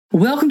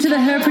Welcome to the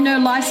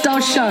Herpreneur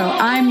Lifestyle Show.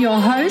 I'm your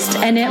host,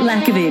 Annette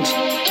Lakovich.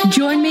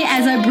 Join me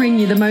as I bring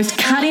you the most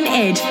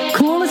cutting-edge,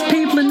 coolest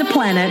people in the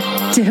planet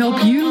to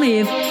help you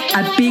live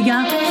a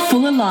bigger,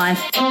 fuller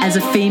life as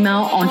a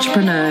female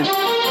entrepreneur.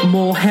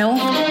 More health,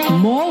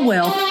 more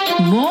wealth,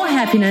 more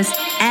happiness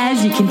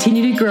as you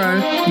continue to grow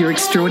your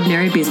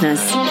extraordinary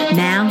business.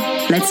 Now,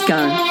 let's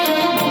go.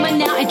 But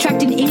now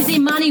attracting easy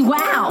money,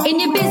 wow. In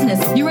your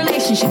business, your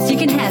relationships, you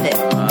can have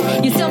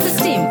it. Your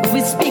self-esteem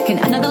with speaking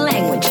another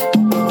language.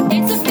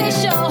 It's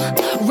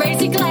official.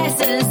 Raise your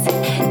glasses.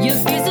 Your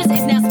business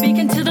is now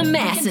speaking to the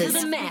masses.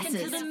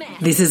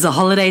 This is the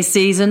holiday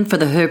season for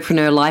the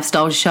Herpreneur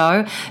Lifestyle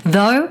Show,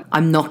 though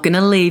I'm not going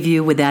to leave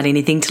you without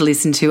anything to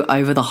listen to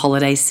over the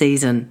holiday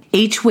season.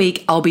 Each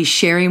week, I'll be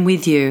sharing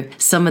with you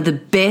some of the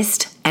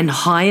best and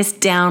highest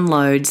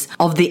downloads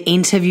of the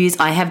interviews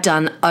I have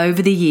done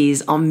over the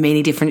years on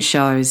many different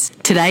shows.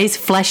 Today's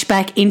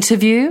flashback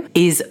interview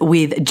is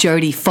with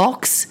Jodie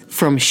Fox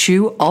from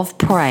Shoe of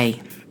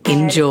Prey.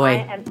 Enjoy.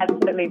 I am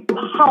absolutely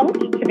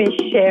pumped to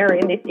be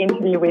sharing this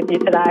interview with you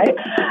today.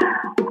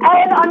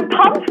 And I'm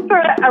pumped for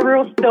a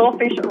real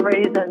selfish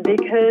reason,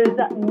 because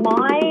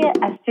my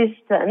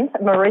assistant,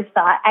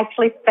 Marissa,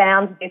 actually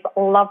found this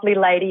lovely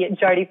lady,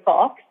 Jodie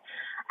Fox.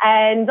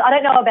 And I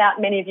don't know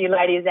about many of you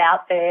ladies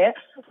out there,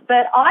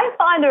 but I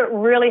find it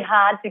really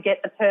hard to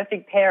get the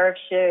perfect pair of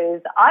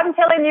shoes. I'm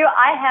telling you,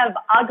 I have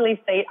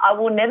ugly feet. I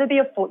will never be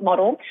a foot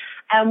model.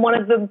 And one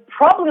of the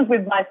problems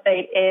with my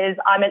feet is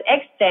I'm an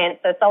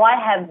ex-dancer, so I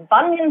have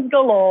bunions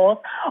galore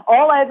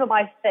all over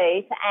my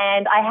feet,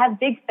 and I have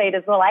big feet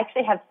as well. I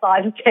actually have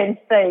size 10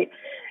 feet.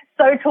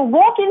 So to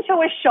walk into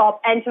a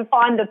shop and to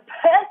find the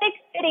perfect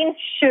fitting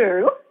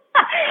shoe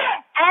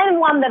and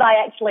one that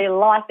I actually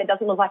like that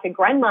doesn't look like a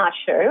grandma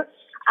shoe,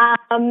 I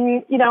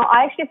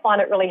actually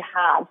find it really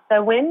hard.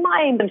 So when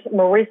my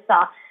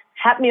Marissa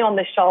tapped me on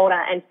the shoulder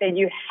and said,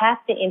 you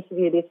have to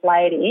interview this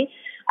lady,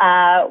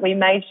 we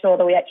made sure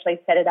that we actually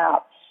set it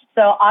up.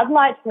 So I'd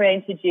like to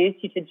introduce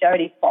you to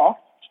Jodie Fox.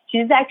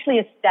 She's actually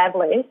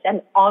established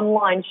an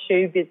online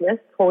shoe business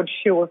called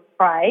Shoe of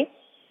Prey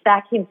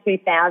back in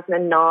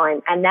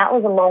 2009, and that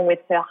was along with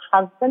her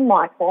husband,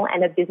 Michael,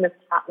 and a business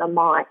partner,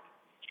 Mike.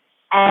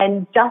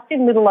 And just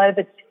in a little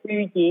over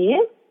 2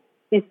 years,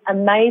 this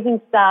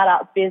amazing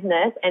startup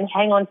business, and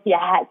hang on to your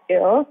hat,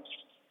 girls,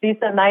 this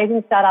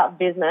amazing startup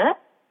business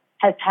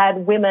has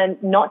had women,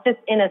 not just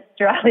in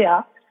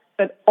Australia,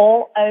 but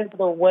all over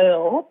the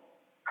world,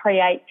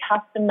 create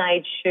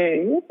custom-made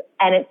shoes,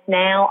 and it's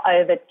now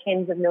over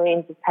tens of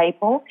millions of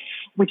people,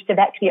 which they've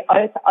actually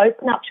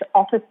opened up to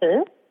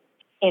offices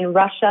in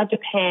Russia,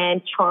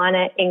 Japan,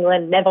 China,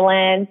 England,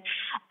 Netherlands.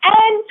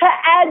 And to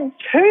add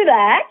to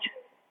that,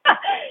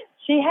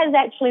 she has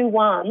actually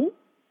won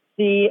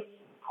the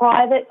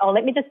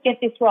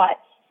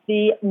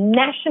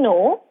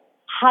National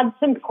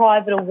Hudson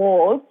Private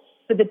Award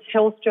for the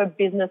Telstra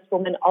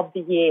Businesswoman of the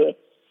Year.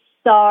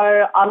 So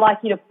I'd like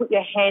you to put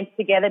your hands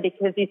together,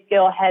 because this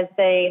girl has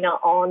been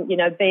on,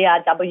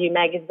 BRW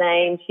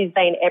magazine. She's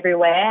been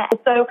everywhere.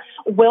 So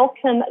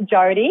welcome,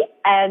 Jodie,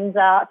 and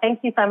thank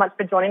you so much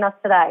for joining us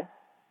today.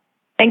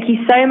 Thank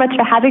you so much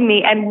for having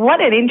me, and what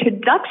an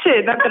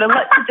introduction. I've got a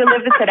lot to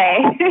deliver today.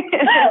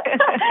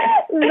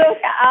 Look,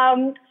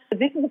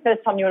 this is the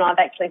first time you and I have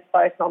actually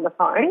spoken on the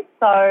phone,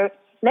 so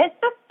let's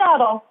just start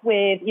off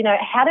with,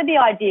 how did the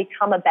idea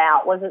come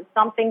about? Was it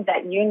something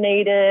that you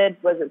needed?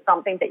 Was it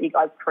something that you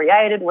guys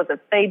created? Was it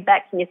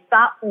feedback? Can you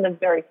start from the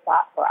very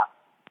start for us?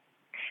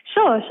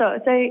 Sure.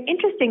 So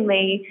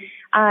interestingly,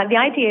 the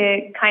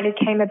idea kind of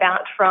came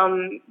about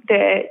from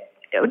the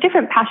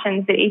different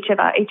passions that each of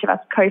us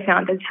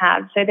co-founders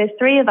have. So there's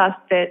three of us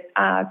that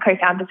are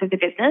co-founders of the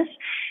business.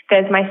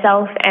 There's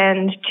myself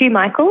and two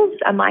Michaels,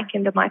 a Mike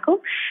and a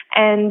Michael.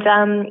 And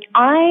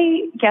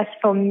I guess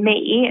for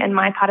me and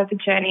my part of the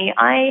journey,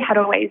 I had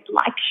always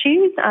liked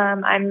shoes.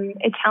 I'm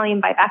Italian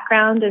by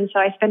background, and so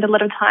I spend a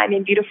lot of time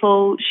in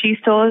beautiful shoe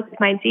stores with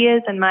my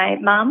dears and my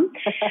mum,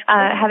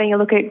 having a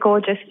look at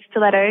gorgeous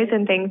stilettos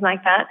and things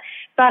like that.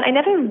 But I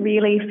never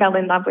really fell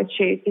in love with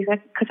shoes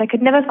because I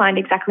could never find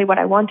exactly what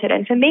I wanted.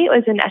 And for me, it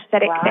was an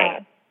aesthetic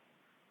thing.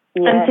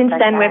 Yes, and since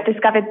then, we've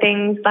discovered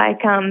things like,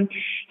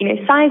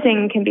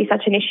 sizing can be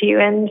such an issue.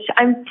 And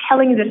I'm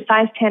telling you that a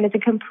size 10 is a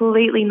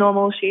completely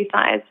normal shoe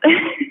size.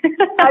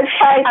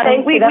 Okay,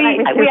 thank you. That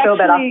makes me feel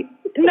better.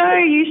 No,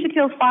 you should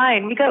feel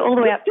fine. We go all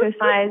the way up to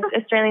a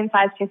Australian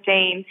size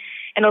 15.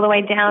 And all the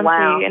way down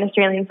to an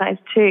Australian size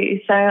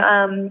 2. So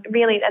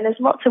really, and there's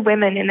lots of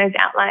women in those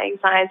outlying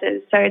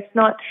sizes. So it's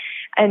not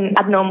an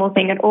abnormal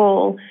thing at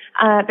all.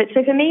 But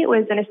so for me, it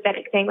was an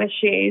aesthetic thing with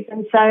shoes.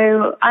 And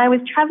so I was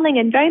traveling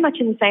in very much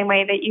in the same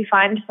way that you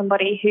find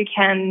somebody who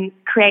can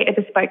create a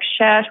bespoke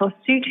shirt or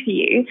suit for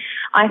you.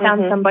 I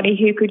found somebody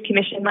who could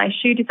commission my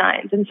shoe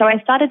designs. And so I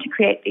started to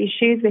create these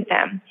shoes with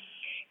them.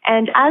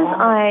 And as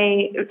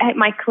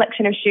my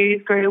collection of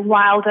shoes grew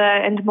wilder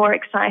and more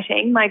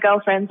exciting, my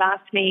girlfriends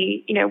asked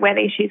me, where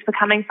these shoes were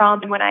coming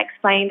from. And when I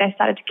explained, I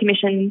started to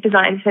commission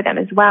designs for them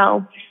as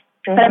well.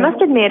 But I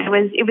must admit, it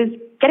was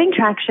getting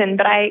traction,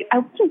 but I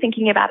wasn't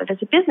thinking about it as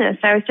a business.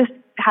 I was just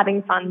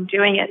having fun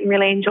doing it and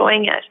really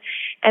enjoying it.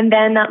 And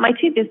then my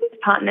two business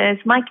partners,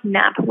 Mike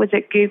Knapp was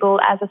at Google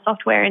as a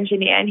software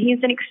engineer, and he's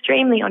an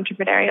extremely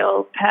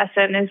entrepreneurial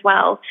person as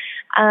well.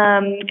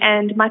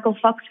 And Michael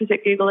Fox was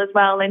at Google as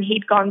well, and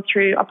he'd gone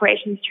through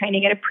operations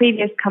training at a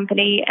previous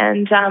company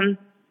and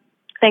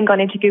then gone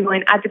into Google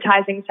in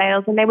advertising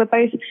sales. And they were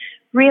both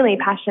really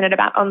passionate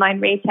about online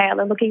retail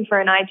and looking for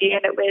an idea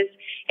that was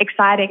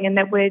exciting and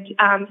that would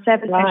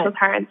serve as social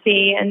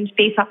currency and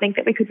be something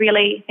that it could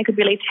really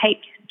take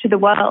to the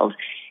world.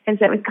 And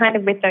so it was kind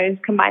of with those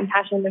combined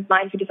passions of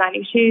mine for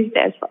designing shoes,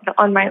 there's the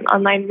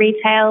online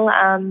retail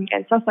and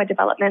software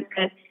development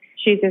that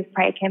Shoes of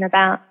Prey came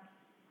about.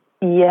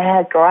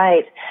 Yeah,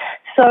 great.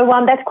 So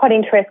that's quite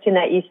interesting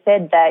that you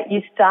said that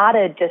you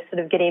started just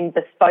sort of getting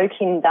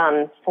bespoking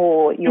done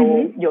for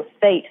your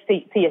feet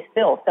for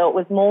yourself. So it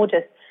was more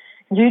just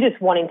you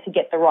just wanting to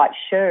get the right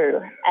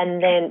shoe,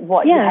 and then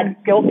you had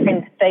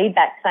girlfriends'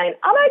 feedback saying,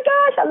 "Oh my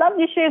gosh, I love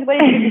your shoes. Where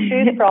did you get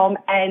your shoes from?"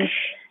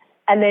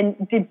 And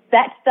then did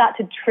that start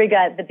to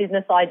trigger the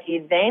business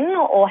idea then,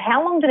 or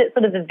how long did it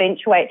sort of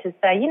eventuate to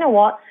say, you know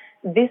what,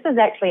 this is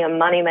actually a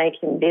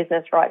money-making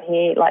business right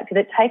here? Like, did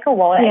it take a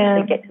while to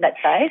actually get to that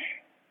stage?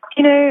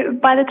 You know,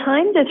 by the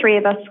time the three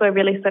of us were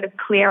really sort of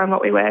clear on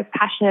what we were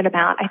passionate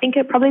about, I think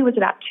it probably was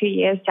about 2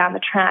 years down the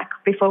track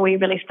before we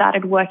really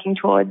started working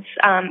towards,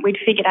 we'd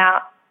figured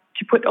out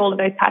to put all of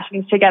those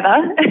passions together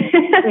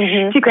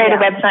to create a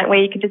website where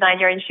you could design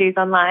your own shoes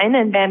online.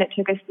 And then it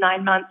took us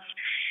 9 months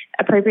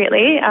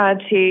appropriately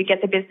to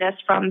get the business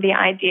from the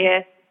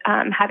idea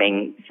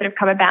having sort of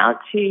come about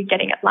to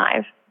getting it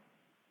live.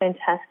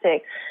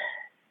 Fantastic.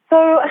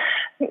 So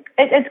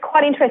it's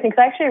quite interesting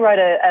because I actually wrote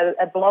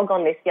a blog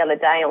on this the other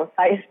day on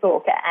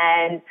Facebook,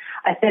 and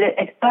I said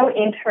it's so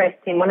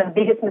interesting. One of the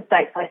biggest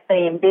mistakes I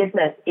see in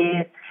business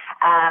is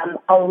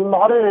a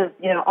lot of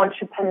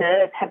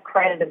entrepreneurs have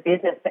created a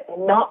business but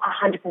they're not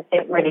 100%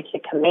 ready to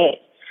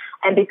commit.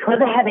 And because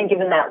they haven't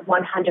given that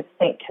 100%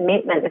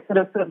 commitment, they've sort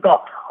of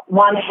got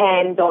one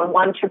hand on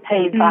one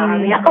trapeze bar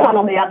and the other one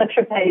on the other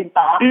trapeze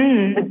bar.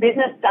 The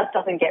business just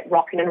doesn't get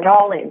rocking and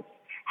rolling.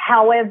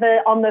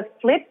 However, on the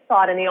flip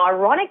side and the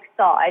ironic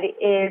side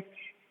is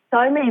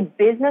so many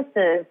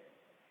businesses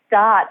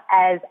start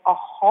as a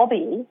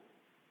hobby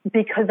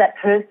because that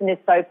person is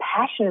so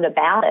passionate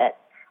about it.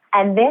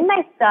 And then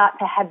they start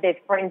to have their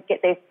friends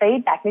get their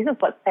feedback. This is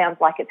what sounds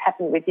like it's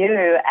happened with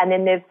you. And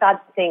then they've started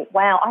to think,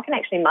 wow, I can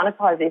actually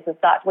monetize this and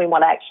start doing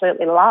what I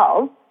absolutely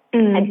love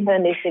and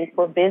turn this into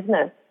a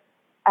business.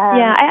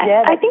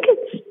 I think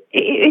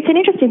it's an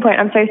interesting point.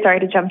 I'm so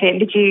sorry to jump in.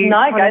 Did you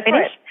want to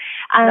finish?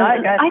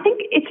 No, go. I think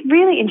it's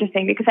really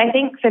interesting because I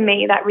think for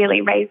me that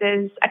really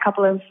raises a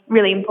couple of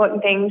really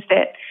important things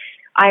that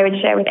I would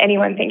share with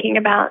anyone thinking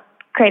about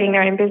creating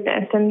their own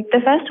business. And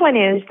the first one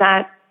is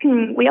that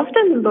we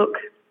often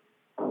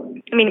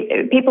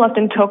people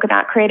often talk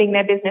about creating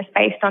their business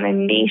based on a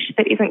niche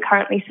that isn't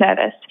currently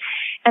serviced.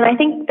 And I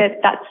think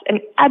that that's an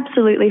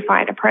absolutely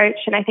fine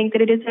approach. And I think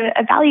that it is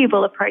a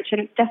valuable approach,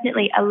 and it's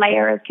definitely a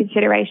layer of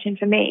consideration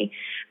for me.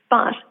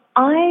 But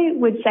I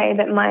would say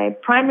that my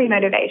primary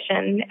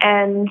motivation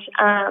and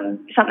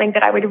something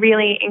that I would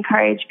really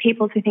encourage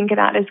people to think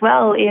about as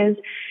well is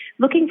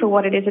looking for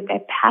what it is that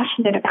they're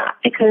passionate about.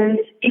 Because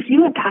if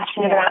you are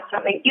passionate about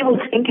something, you will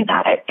think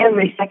about it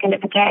every second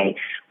of the day.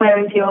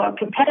 Whereas your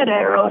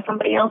competitor or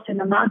somebody else in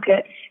the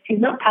market who's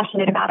not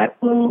passionate about it,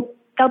 well,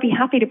 they'll be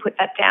happy to put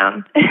that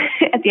down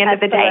at the end of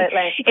the day.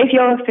 If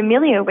you're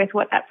familiar with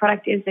what that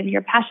product is and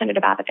you're passionate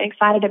about it and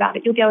excited about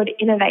it, you'll be able to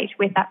innovate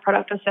with that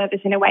product or service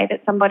in a way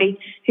that somebody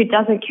who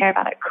doesn't care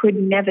about it could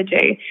never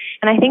do.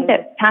 And I think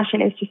that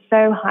passion is just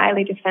so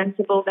highly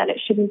defensible that it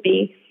shouldn't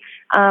be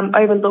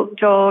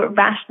overlooked or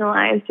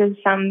rationalized as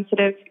some sort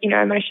of,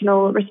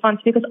 emotional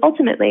response, because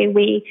ultimately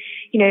we,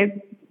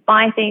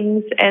 buy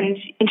things and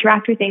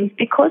interact with things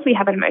because we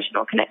have an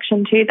emotional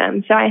connection to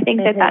them. So I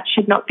think that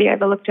should not be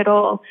overlooked at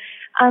all.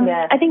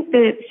 I think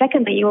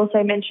secondly, you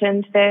also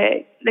mentioned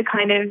the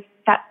kind of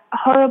that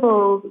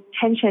horrible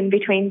tension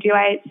between do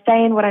I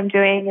stay in what I'm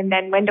doing and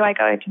then when do I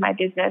go into my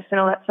business and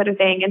all that sort of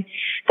thing. And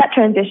that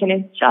transition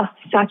is just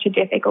such a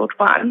difficult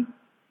one.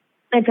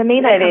 And for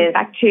me, that comes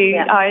back to,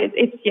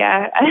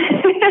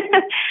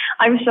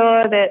 I'm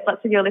sure that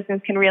lots of your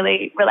listeners can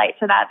really relate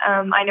to that.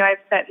 I know I've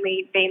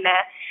certainly been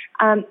there.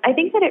 I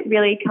think that it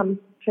really comes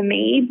for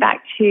me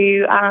back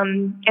to,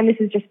 and this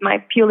is just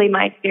purely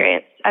my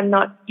experience. I'm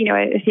not,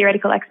 a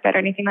theoretical expert or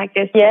anything like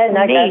this. Yeah,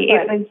 for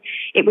me,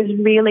 it was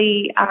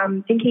really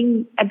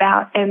thinking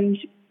about and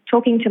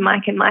talking to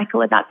Mike and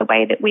Michael about the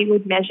way that we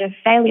would measure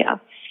failure.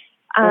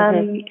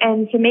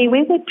 And for me,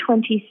 we were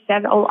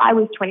 27, or I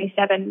was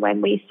 27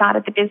 when we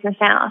started the business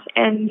out.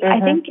 And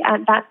I think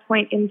at that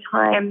point in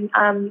time,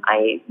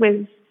 I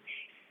was,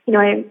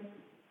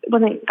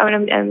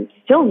 I'm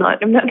still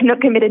not, I'm not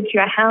committed to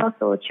a house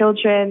or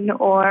children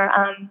or,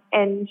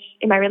 and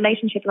in my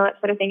relationship and all that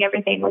sort of thing,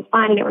 everything was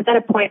fine. And it was at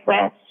a point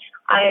where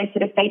I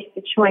sort of faced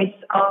the choice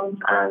of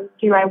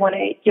do I want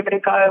to give it a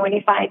go, and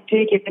if I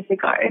do give this a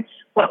go,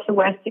 what's the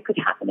worst that could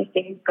happen if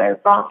things go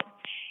wrong?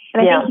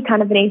 And I think you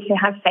kind of need to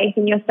have faith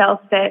in yourself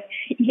that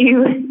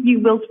you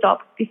will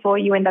stop before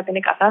you end up in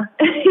a gutter.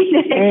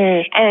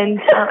 And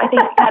I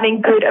think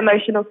having good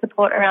emotional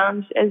support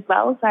around as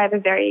well. So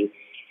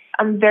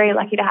I'm very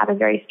lucky to have a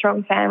very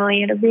strong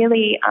family and a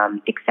really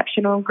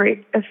exceptional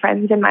group of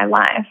friends in my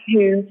life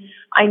who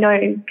I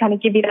know kind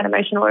of give you that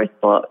emotional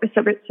support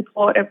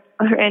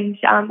and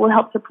will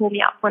help to pull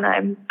me up when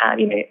I'm, I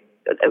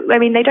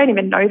mean, they don't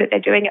even know that they're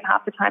doing it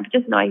half the time, but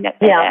just knowing that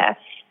they're there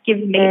gives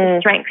me the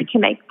strength to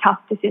make tough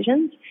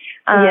decisions.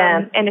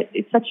 And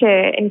it's such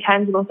an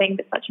intangible thing,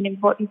 but such an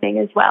important thing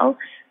as well.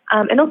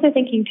 And also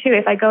thinking too,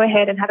 if I go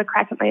ahead and have a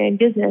crack at my own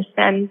business,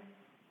 then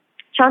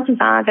chances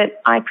are that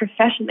I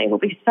professionally will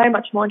be so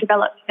much more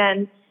developed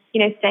than,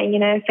 staying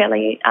in a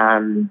fairly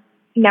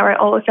narrow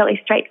or a fairly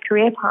straight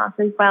career path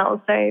as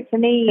well. So for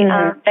me,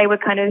 they were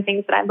kind of the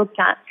things that I looked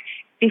at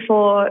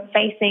before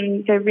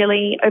facing the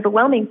really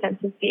overwhelming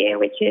sense of fear,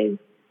 which is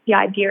the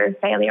idea of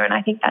failure. And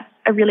I think that's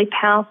a really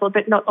powerful,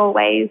 but not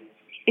always,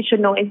 it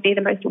shouldn't always be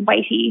the most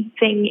weighty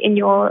thing in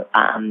your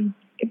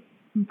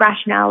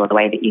rationale or the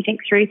way that you think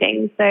through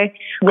things. So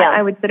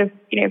I would sort of,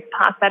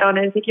 pass that on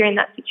as if you're in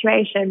that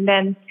situation,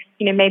 then,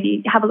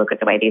 maybe have a look at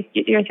the way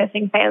that you're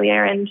assessing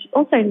failure, and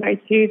also know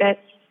too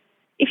that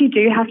if you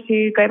do have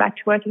to go back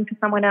to working for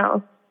someone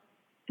else,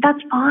 that's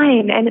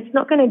fine. And it's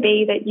not going to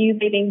be that you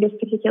leaving this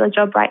particular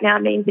job right now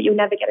means that you'll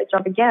never get a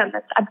job again.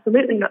 That's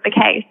absolutely not the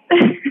case.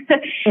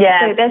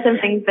 So there's some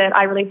things that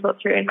I really thought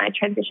through in my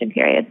transition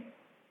period.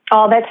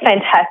 Oh, that's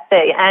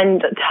fantastic,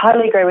 and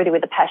totally agree with you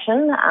with the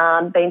passion,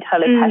 being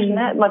totally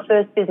passionate. My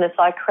first business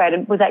I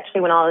created was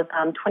actually when I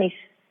was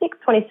 26,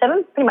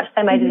 27, pretty much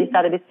the same age as you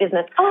started this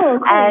business. Oh,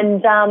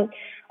 cool.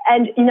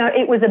 And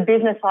it was a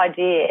business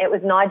idea. It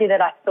was an idea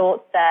that I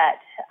thought that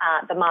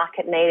the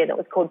market needed. It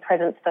was called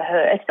Presents for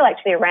Her. It's still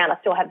actually around. I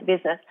still have the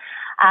business.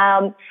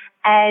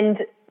 And,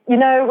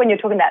 when you're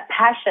talking about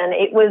passion,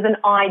 it was an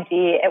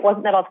idea. It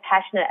wasn't that I was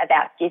passionate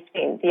about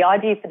gifting. The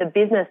idea for the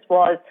business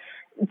was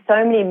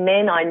so many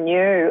men I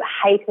knew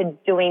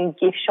hated doing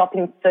gift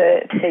shopping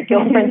for their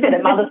girlfriends, for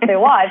their mothers, for their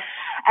wives.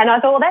 And I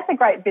thought, well, that's a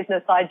great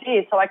business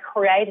idea. So I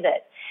created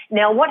it.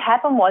 Now, what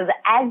happened was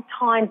as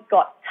times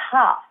got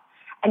tough,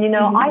 and,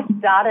 I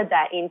started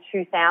that in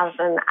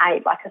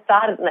 2008. Like, I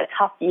started in a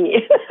tough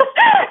year.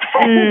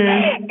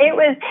 It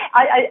was,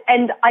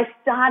 I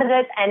started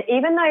it, and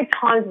even though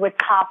times were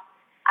tough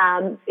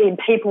in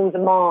people's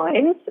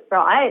minds,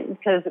 right,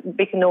 because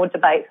we can all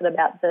debate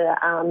about the,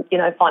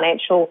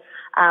 financial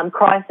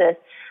crisis,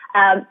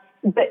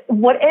 but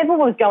whatever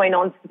was going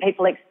on for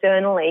people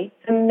externally,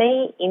 for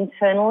me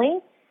internally,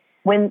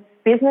 when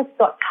business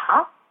got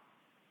tough,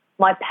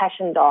 my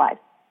passion died.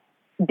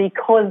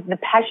 Because the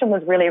passion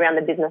was really around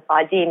the business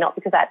idea, not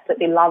because I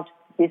absolutely loved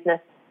the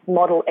business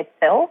model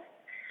itself.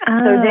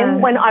 So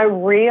then when I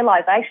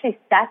realised, I actually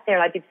sat there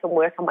and I did some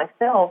work on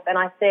myself, and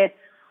I said,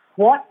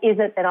 what is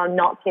it that I'm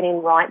not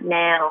getting right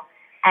now?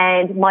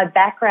 And my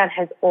background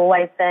has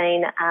always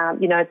been,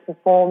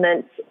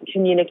 performance,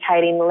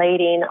 communicating,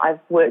 leading. I've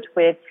worked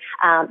with,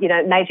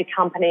 major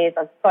companies.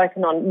 I've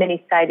spoken on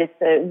many stages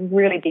for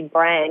really big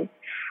brands.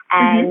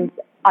 And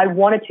I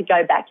wanted to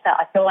go back to that.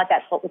 I feel like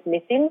that's what was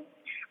missing.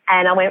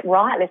 And I went,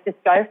 right, let's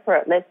just go for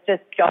it. Let's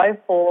just go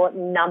for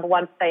number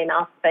one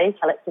female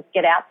speaker. Let's just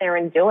get out there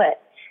and do it.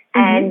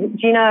 And,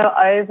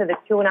 over the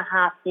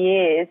 2.5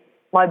 years,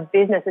 my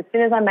business, as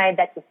soon as I made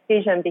that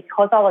decision,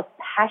 because I was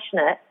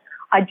passionate,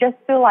 I just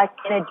feel like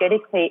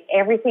energetically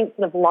everything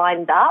sort of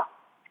lined up.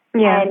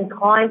 And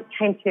clients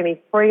came to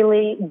me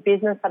freely,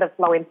 business started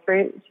flowing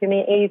through to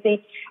me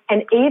easy.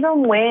 And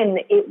even when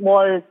it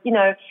was,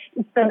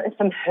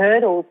 some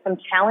hurdles, some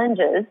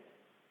challenges,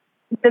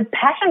 the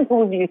passion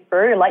pulls you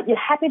through. Like, you're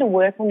happy to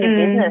work on your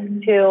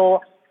business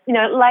till,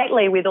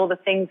 lately with all the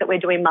things that we're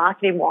doing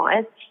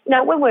marketing-wise,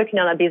 we're working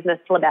on our business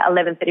till about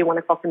 11:30, 1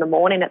 o'clock in the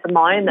morning at the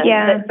moment.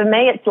 But for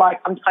me, it's like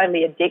I'm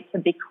totally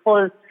addicted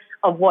because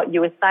of what you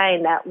were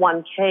saying, that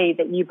one key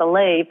that you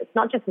believe. It's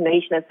not just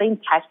niche, it's being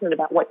passionate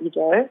about what you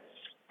do.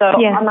 So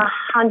I'm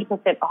 100%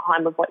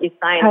 behind with what you're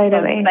saying.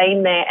 Totally. I've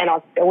been there and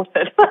I've felt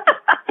it.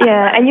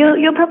 And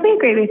you'll probably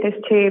agree with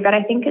this too, but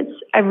I think it's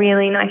a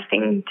really nice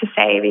thing to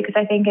say because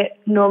I think it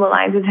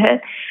normalizes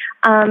it,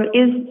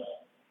 is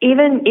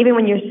even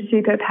when you're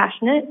super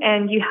passionate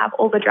and you have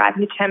all the drive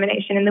and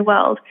determination in the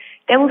world,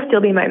 there will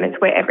still be moments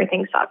where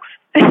everything sucks.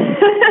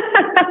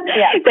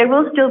 There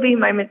will still be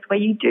moments where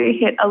you do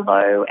hit a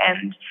low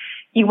and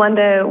you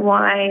wonder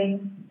why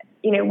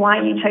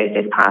you chose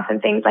this path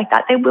and things like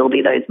that. There will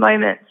be those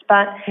moments,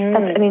 but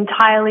that's an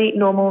entirely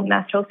normal,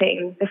 natural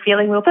thing. The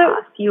feeling will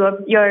pass.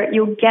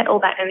 You'll get all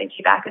that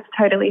energy back. It's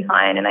totally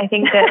fine. And I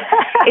think that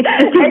it's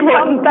just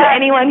important for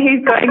anyone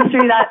who's going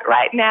through that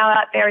right now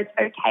out there. It's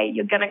okay.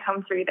 You're going to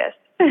come through this.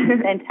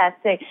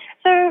 Fantastic.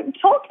 So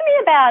talk to me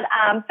about,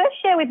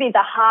 first share with me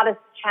the hardest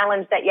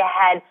challenge that you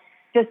had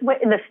just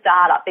in the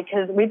startup,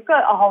 because we've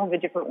got a whole bunch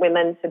of different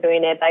women for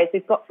Billionaire Base.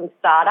 We've got from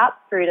startup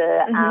through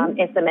to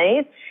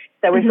SMEs.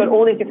 So we've got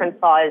all these different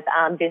size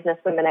business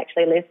women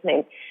actually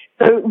listening.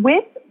 So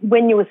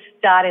when you were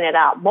starting it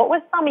up, what were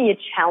some of your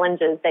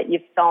challenges that you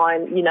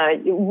found,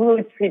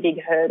 really pretty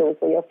big hurdles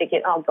where you're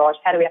thinking, oh gosh,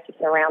 how do we have to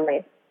get around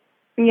this?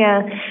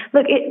 Yeah.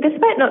 Look, this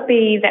might not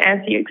be the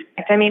answer you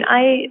expect. I mean,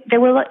 there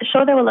were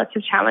lots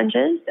of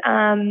challenges,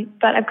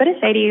 but I've got to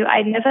say to you,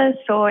 I never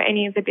saw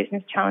any of the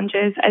business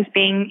challenges as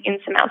being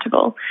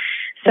insurmountable.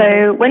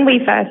 So when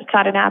we first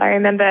started out, I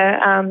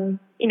remember,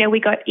 we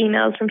got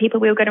emails from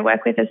people we were going to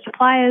work with as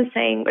suppliers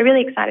saying, we're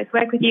really excited to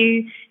work with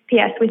you.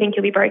 P.S. We think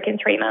you'll be broke in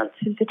 3 months.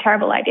 It's a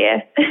terrible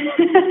idea.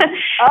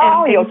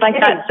 Oh, you're like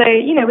that. So,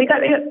 we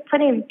got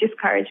plenty of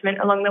discouragement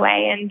along the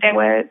way, and there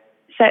were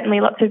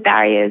certainly lots of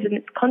barriers, and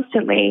it's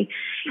constantly,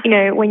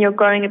 when you're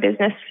growing a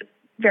business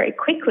very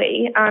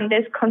quickly,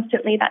 there's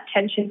constantly that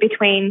tension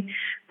between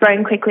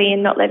growing quickly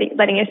and not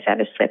letting your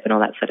service slip and all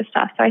that sort of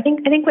stuff. So I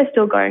think we're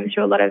still going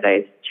through a lot of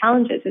those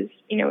challenges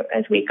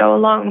as we go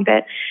along.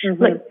 But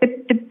look,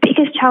 the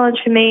biggest challenge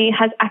for me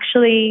has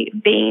actually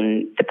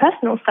been the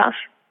personal stuff.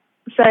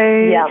 So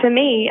for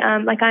me,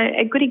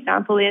 a good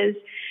example is,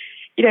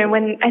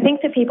 when I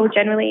think that people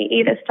generally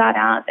either start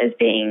out as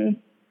being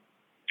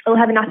or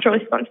have a natural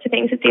response to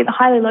things. It's either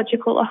highly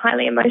logical or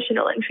highly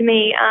emotional. And for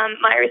me,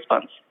 my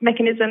response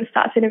mechanism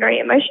starts in a very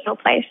emotional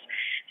place.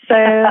 So,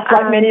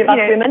 like many of us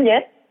women,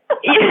 yes.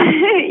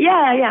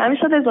 yeah. I'm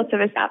sure there's lots of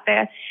us out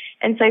there.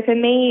 And so for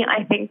me,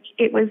 I think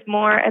it was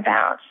more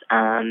about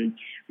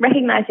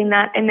recognizing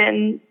that and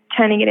then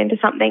turning it into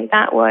something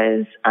that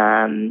was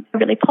a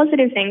really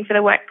positive thing for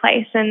the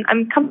workplace. And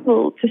I'm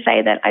comfortable to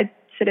say that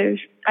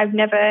I've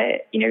never,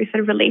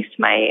 sort of released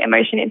my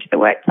emotion into the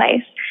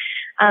workplace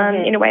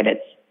in a way that's,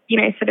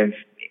 sort of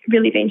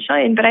really been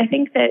shown. But I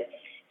think that,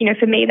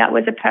 for me, that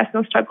was a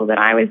personal struggle that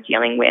I was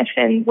dealing with,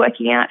 and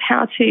working out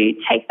how to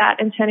take that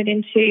and turn it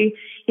into,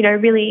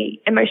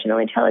 really emotional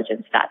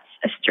intelligence that's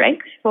a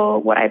strength for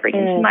what I bring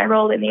into my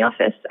role in the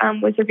office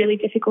was a really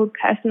difficult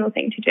personal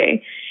thing to do.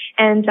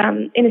 And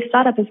in a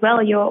startup as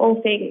well, you're all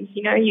things,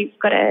 you've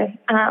got to,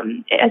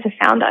 as a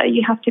founder,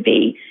 you have to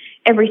be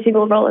every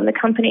single role in the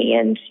company.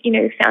 And,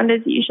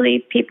 founders are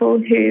usually people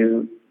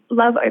who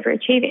love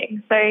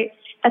overachieving. So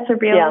that's a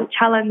real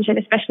challenge, and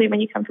especially when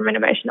you come from an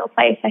emotional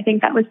place. I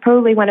think that was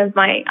probably one of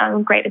my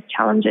greatest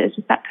challenges,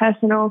 was that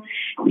personal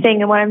thing.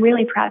 And what I'm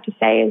really proud to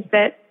say is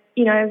that,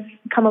 I've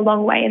come a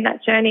long way in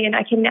that journey, and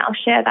I can now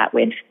share that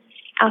with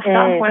our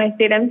staff when I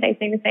see them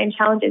facing the same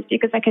challenges,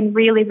 because I can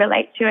really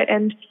relate to it.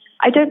 And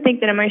I don't think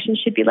that emotions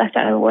should be left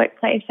out of the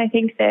workplace. I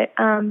think that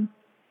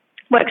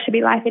work should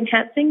be life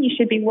enhancing. You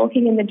should be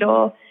walking in the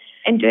door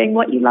and doing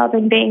what you love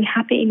and being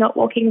happy, not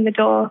walking in the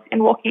door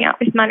and walking out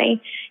with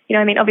money.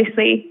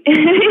 Obviously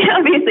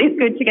it's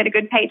good to get a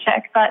good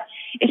paycheck, but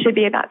it should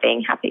be about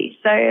being happy.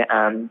 So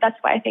that's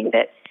why I think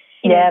that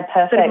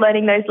sort of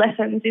learning those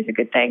lessons is a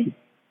good thing.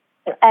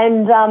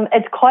 And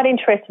it's quite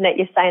interesting that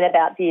you're saying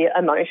about the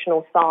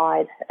emotional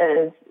side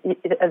of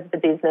the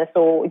business,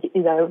 or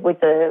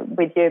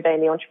with you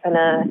being the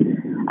entrepreneur.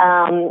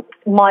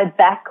 My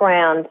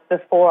background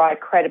before I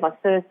created my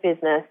first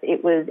business,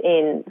 it was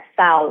in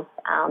sales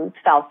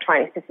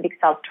training, specific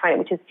sales training,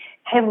 which is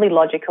heavily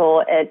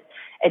logical.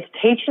 It's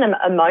teaching them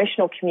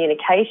emotional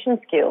communication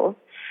skills.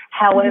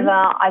 However,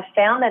 I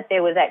found that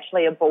there was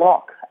actually a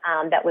block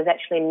that was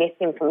actually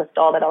missing from the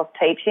style that I was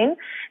teaching.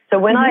 So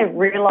when I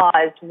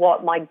realised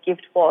what my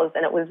gift was,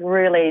 and it was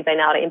really being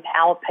able to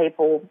empower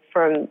people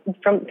from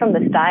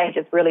the stage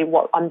is really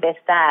what I'm best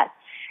at,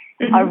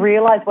 I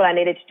realised what I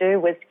needed to do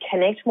was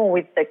connect more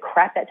with the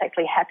crap that's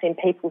actually happening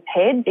in people's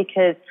head,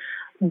 because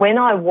when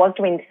I was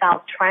doing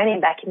sales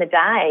training back in the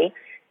day,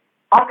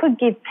 I could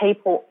give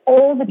people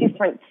all the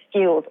different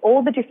skills,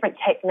 all the different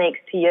techniques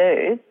to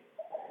use,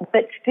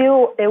 but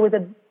still there was a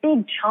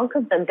big chunk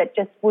of them that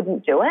just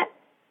wouldn't do it.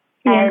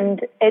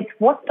 And it's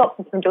what stops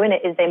them from doing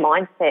it is their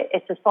mindset.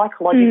 It's the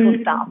psychological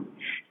stuff.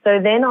 So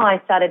then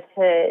I started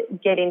to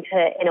get into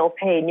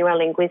NLP,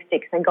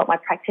 neurolinguistics, and got my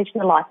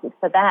practitioner license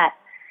for that.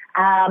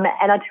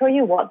 And I tell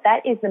you what, that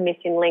is the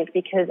missing link,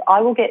 because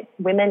I will get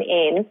women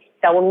in,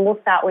 they will all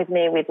start with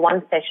me with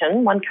one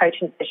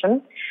coaching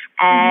session.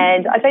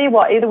 And I tell you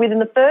what, either within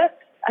the first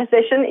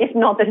session, if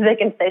not the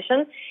second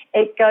session,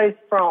 it goes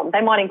from,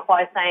 they might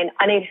inquire saying,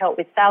 I need help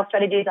with sales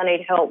strategies, I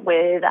need help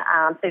with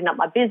setting up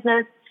my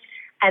business.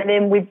 And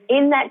then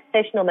within that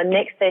session or the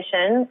next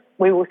session,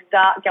 we will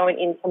start going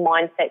into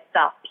mindset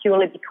stuff,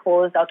 purely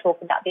because they'll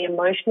talk about the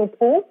emotional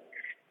pull.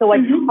 So I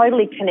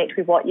totally connect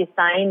with what you're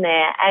saying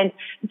there. And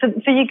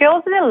for you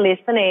girls that are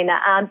listening,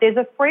 there's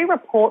a free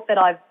report that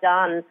I've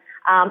done,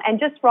 and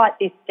just write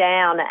this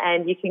down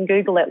and you can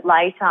Google it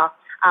later,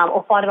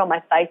 or find it on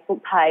my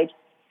Facebook page.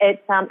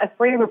 It's a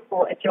free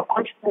report. It's your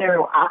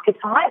entrepreneurial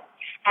archetype.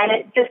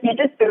 And you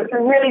just do it. It's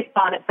really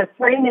fun. It's a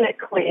 3-minute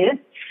quiz,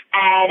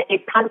 and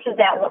it punches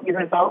out what your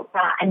results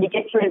are, and you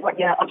get through what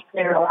your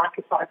entrepreneurial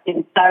archetype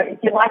is. So if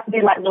you like to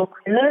do like little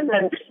quizzes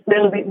and a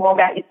little bit more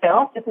about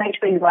yourself, just make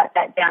sure you write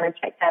that down and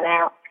check that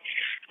out.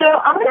 So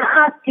I'm going to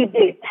ask you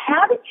this.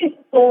 How did you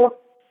source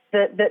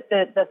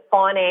the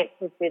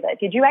finances with it?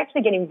 Did you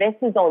actually get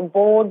investors on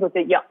board? Was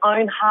it your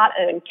own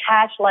hard-earned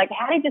cash? Like,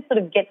 how did you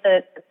sort of get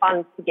the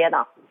funds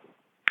together?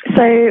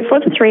 So for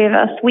the three of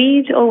us,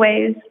 we'd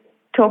always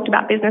talked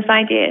about business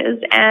ideas,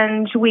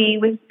 and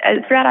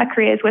throughout our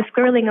careers, we're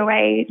squirreling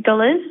away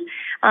dollars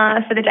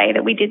for the day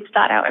that we did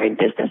start our own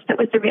business that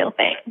was the real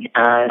thing.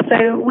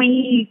 So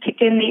we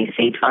kicked in the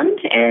seed fund,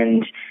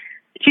 and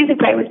Shoes of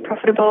Grey was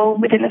profitable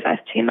within the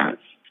first 2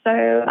 months. So,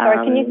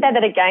 sorry, can you say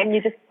that again?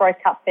 You just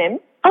broke up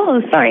then.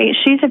 Oh, sorry.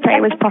 Shoes of Grey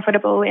was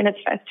profitable in its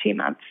first 2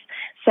 months.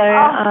 So,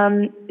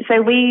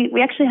 so we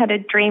actually had a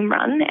dream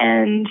run,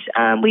 and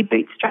we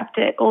bootstrapped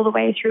it all the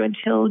way through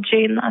until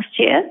June last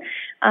year.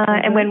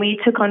 And when we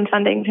took on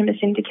funding from a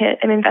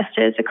syndicate of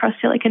investors across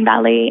Silicon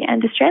Valley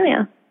and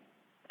Australia.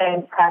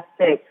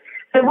 Fantastic.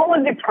 So what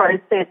was the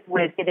process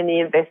with getting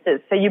the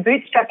investors? So you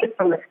bootstrapped it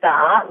from the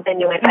start, then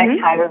you went,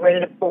 okay, we're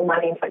ready to pour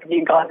money into it.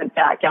 You guys are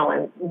about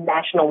going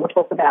national. We'll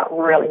talk about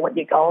really what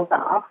your goals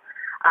are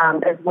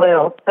as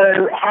well.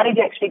 So how did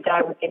you actually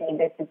go with getting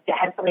investors? Did you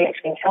have somebody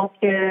actually help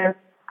you?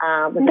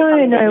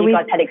 No. You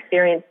guys had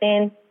experience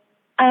in?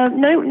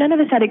 No, none of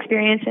us had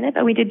experience in it,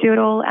 but we did do it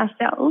all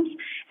ourselves.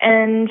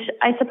 And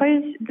I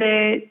suppose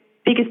the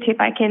biggest tip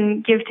I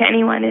can give to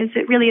anyone is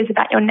it really is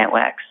about your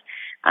networks,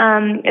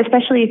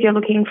 especially if you're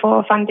looking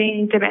for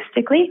funding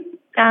domestically.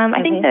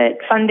 I think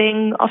that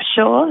funding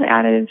offshore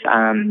out of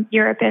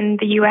Europe and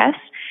the US,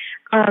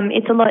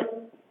 it's a lot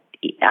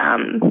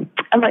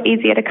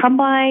easier to come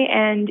by,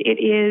 and it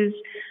is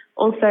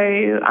also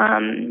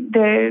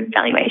the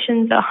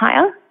valuations are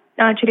higher.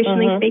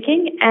 Traditionally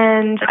speaking,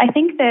 and I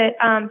think that,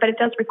 but it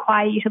does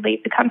require you to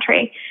leave the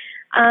country.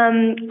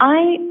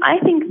 I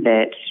think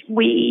that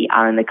we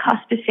are on the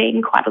cusp of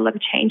seeing quite a lot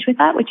of change with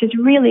that, which is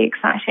really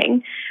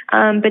exciting.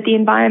 But the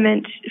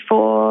environment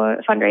for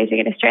fundraising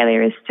in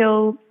Australia is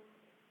still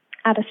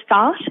at a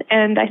start,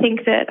 and I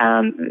think that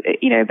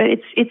but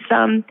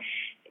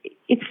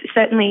it's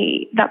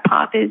certainly that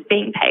path is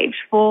being paved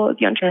for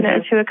the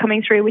entrepreneurs who are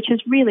coming through, which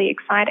is really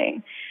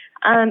exciting.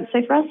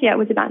 So for us, it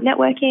was about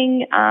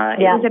networking. It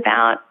was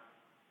about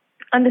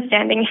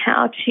understanding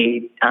how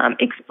to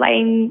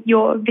explain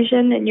your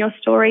vision and your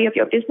story of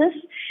your business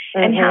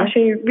and how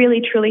to really,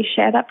 truly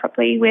share that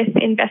properly with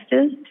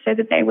investors so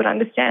that they would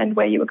understand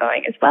where you were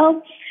going as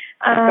well.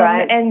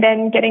 And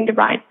then getting the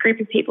right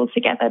group of people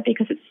together,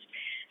 because it's,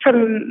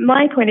 from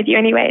my point of view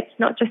anyway, it's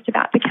not just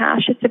about the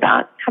cash, it's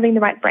about having the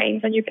right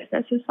brains on your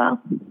business as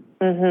well.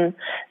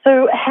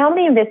 So how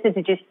many investors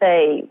did you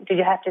see? Did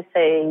you have to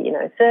see,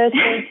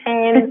 30,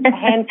 10, a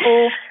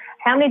handful?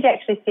 How many did you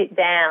actually sit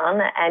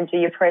down and do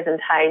your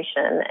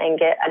presentation and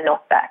get a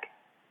knockback?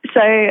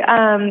 So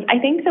I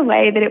think the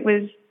way that it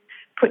was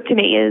put to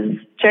me is,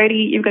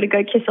 Jody, you've got to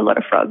go kiss a lot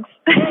of frogs.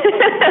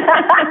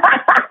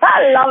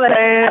 I love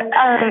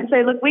it. So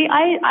look,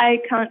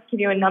 I can't give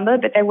you a number,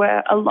 but there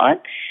were a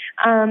lot.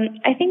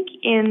 I think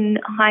in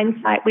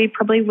hindsight, we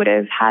probably would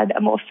have had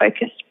a more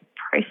focused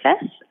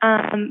process.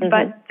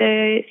 But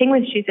the thing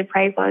with Shoes of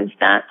Grey was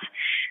that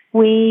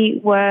we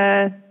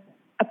were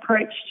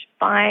approached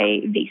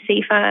by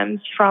VC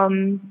firms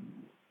from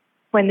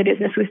when the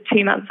business was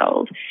 2 months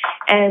old.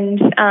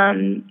 And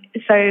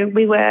so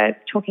we were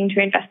talking to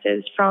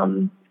investors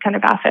from kind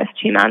of our first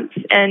 2 months,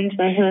 and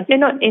they're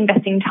not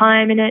investing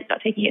time in it,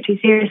 not taking it too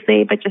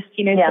seriously, but just,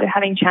 sort of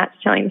having chats,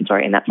 telling the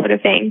story and that sort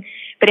of thing.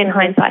 But in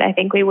hindsight, I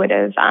think we would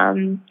have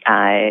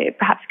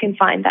perhaps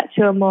confined that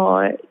to a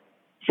more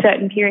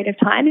certain period of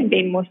time and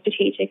been more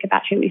strategic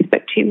about who we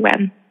spoke to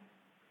when.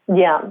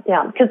 Yeah,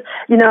 because,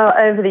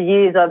 over the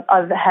years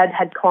I've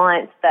had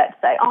clients that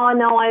say, oh,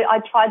 no, I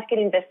tried to get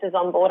investors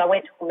on board. I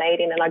went to a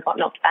meeting and I got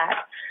knocked back.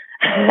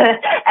 And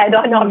I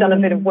know I've done a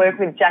bit of work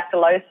with Jack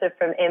Delosa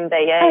from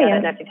MBA. I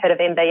don't know if you've heard of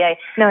MBA.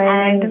 No,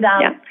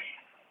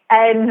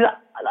 and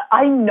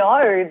I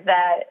know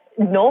that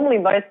normally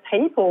most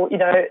people,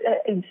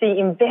 see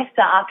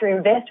investor after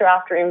investor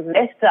after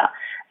investor.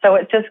 So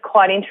it's just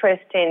quite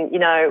interesting,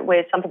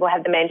 where some people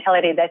have the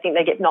mentality they think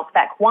they get knocked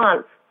back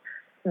once,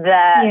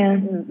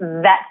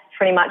 that's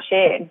pretty much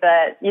it.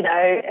 But,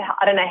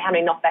 I don't know how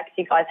many knockbacks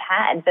you guys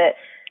had, but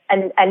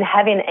and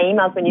having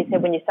emails when you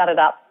started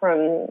up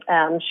from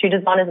shoe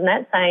designers and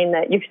that, saying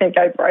that you're going to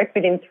go broke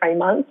within 3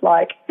 months,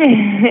 like, who's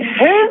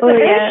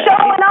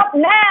showing up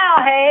now?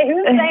 Hey,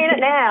 who's saying it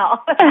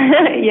now?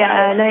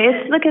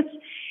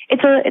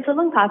 It's a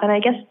long path, and I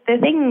guess the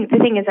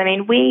thing is,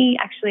 we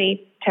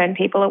actually turn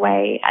people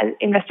away,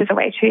 investors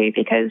away too,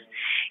 because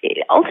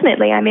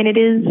ultimately,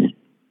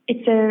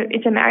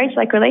 it's a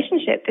marriage-like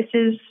relationship. This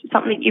is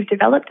something that you've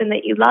developed and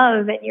that you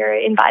love, and you're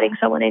inviting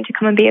someone in to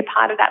come and be a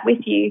part of that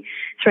with you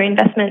through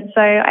investment.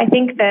 So I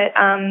think that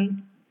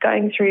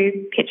going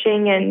through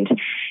pitching and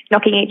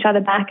knocking each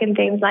other back and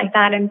things like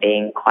that, and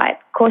being quite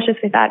cautious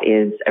with that,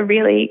 is a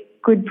really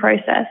good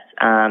process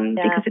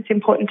because it's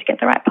important to get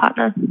the right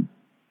partner.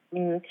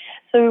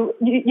 So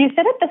you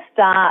said at the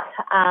start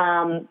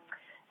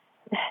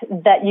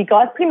that you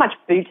guys pretty much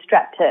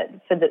bootstrapped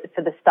it for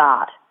the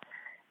start.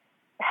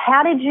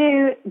 How did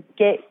you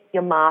get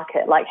your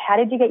market? Like, how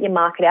did you get your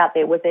market out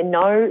there? Was there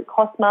no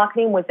cost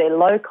marketing? Was there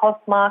low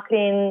cost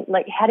marketing?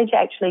 Like, how did you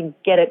actually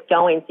get it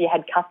going so you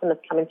had customers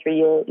coming through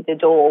your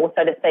door,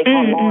 so to speak,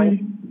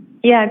 online?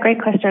 Yeah,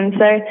 great question.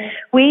 So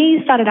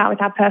we started out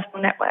with our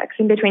personal networks.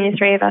 In between the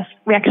three of us,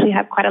 we actually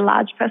have quite a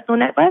large personal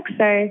network.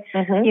 So,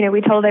 you know,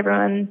 we told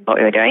everyone what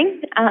we were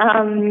doing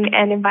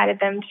and invited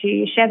them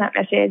to share that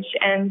message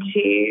and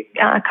to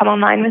come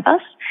online with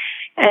us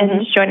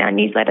and join our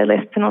newsletter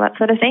lists and all that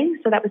sort of thing.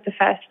 So that was the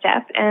first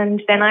step.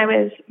 And then I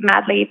was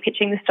madly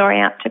pitching the story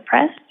out to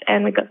press,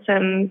 and we got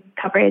some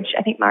coverage.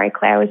 I think Marie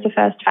Claire was the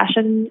first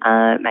fashion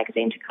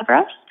magazine to cover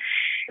us.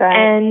 Right.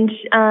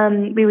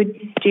 And we would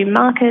do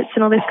markets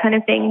and all this kind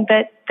of thing.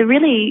 But the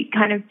really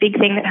kind of big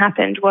thing that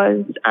happened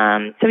was,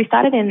 so we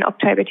started in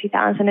October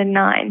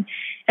 2009.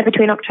 And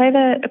between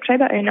October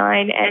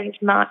 2009 and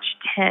March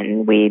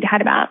 10, we'd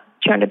had about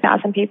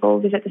 200,000 people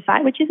visit the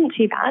site, which isn't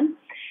too bad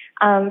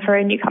for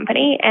a new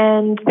company.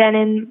 And then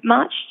in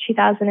March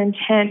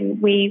 2010,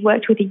 we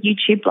worked with a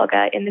YouTube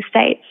blogger in the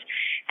States.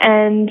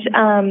 And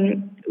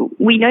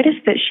we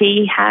noticed that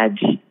she had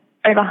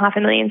over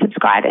 500,000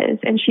 subscribers,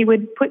 and she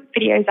would put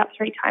videos up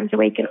 3 times a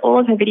week, and all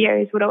of her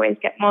videos would always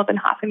get more than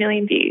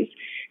 500,000 views.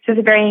 So it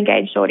was a very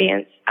engaged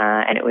audience,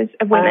 and it was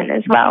of women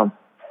as well.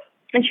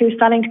 And she was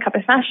starting to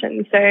cover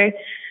fashion. So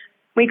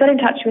we got in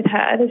touch with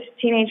her, this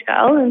teenage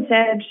girl, and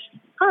said,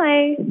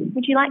 "Hi,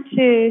 would you like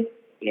to,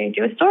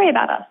 do a story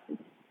about us?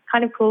 It's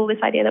kind of cool,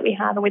 this idea that we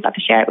have, and we'd love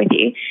to share it with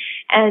you."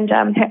 And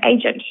her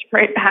agent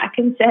wrote back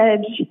and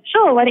said,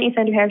 "Sure, why don't you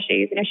send her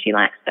shoes? And if she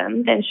likes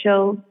them, then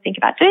she'll think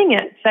about doing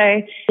it."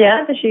 So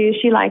yeah, the shoes,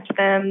 she liked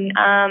them.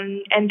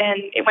 And then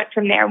it went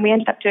from there, and we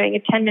ended up doing a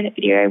 10-minute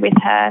video with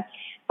her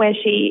where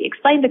she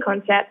explained the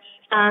concept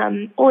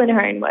all in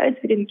her own words.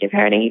 We didn't give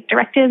her any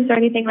directives or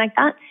anything like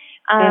that.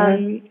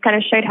 Kind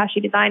of showed how she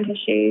designed her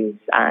shoes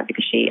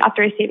because she,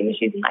 after receiving the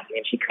shoes and liking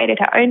them, she created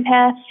her own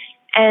pair.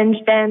 And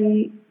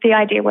then the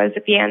idea was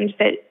at the end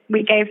that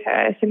we gave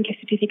her some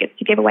gift certificates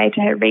to give away to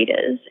her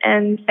readers,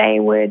 and they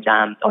would,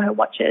 or her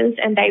watchers,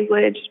 and they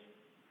would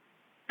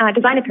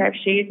design a pair of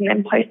shoes and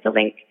then post the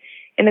link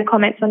in the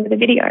comments under the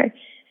video.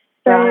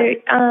 So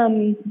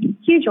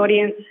huge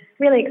audience,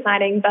 really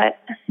exciting. But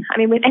I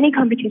mean, with any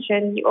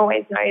competition, you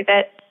always know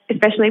that,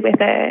 especially with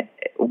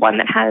one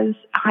that has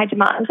high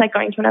demands, like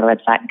going to another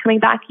website and coming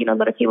back, a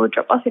lot of people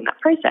drop off in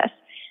that process.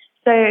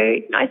 So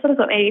I sort of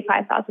thought maybe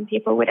 5,000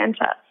 people would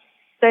enter.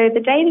 So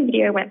the day the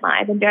video went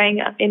live, and bearing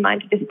in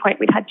mind at this point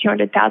we'd had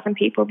 200,000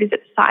 people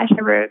visit the site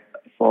over a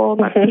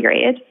 4-month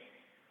period,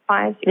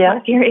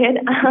 5-6-month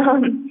period.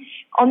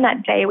 On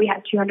that day we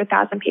had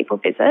 200,000 people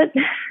visit.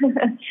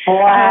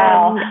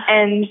 Wow.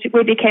 And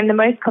we became the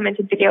most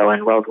commented video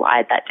on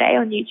worldwide that day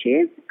on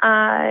YouTube.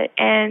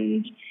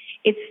 And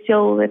it's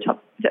still the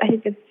top, I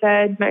think the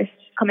 3rd most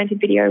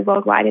commented video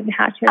worldwide in the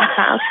how to and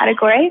style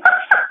category.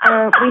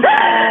 We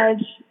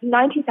had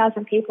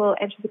 90,000 people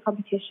enter the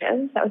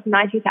competition. That was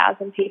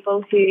 90,000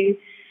 people who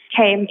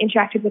came,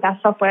 interacted with our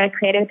software,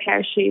 created a pair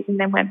of shoes, and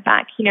then went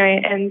back,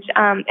 and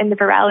the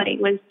virality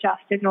was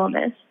just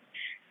enormous.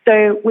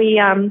 So we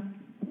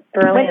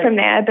went from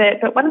there.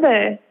 But one of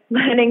the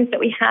learnings that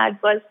we had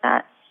was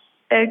that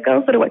the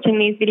girls that are watching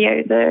these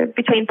videos are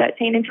between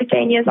 13 and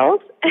 15 years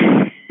old.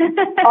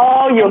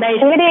 Oh, you're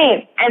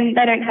kidding. And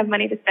they don't have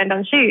money to spend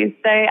on shoes.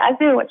 So as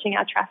we were watching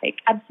our traffic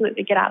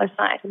absolutely get out of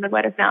sight and the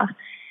word of mouth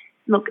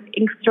look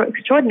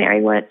extraordinary,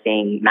 we weren't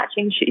seeing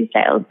matching shoe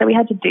sales. So we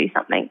had to do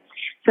something.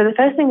 So the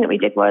first thing that we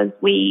did was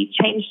we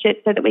changed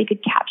it so that we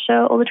could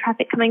capture all the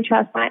traffic coming to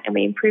our site, and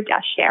we improved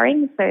our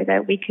sharing so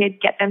that we could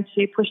get them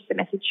to push the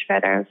message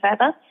further and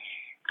further.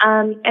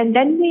 And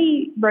then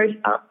we wrote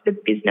up the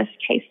business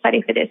case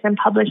study for this and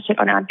published it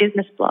on our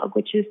business blog,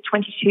 which is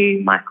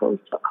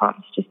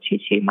 22michaels.com. It's just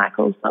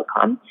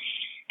 22michaels.com.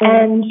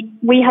 And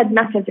we had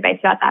massive debates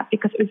about that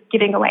because it was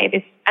giving away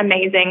this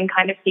amazing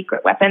kind of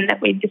secret weapon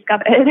that we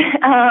discovered,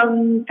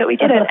 but we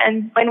didn't.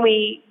 And when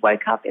we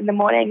woke up in the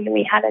morning,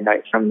 we had a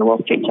note from the Wall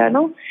Street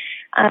Journal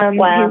who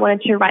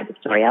wanted to write the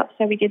story up.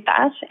 So we did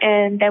that.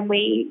 And then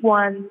we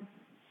won,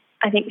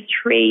 I think,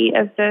 3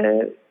 of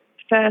the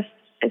first,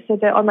 so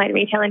the Online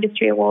Retail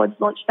Industry Awards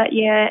launched that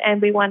year,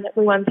 and we won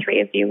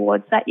 3 of the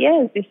awards that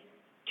year. This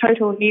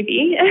total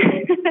newbie.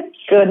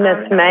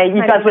 Goodness me,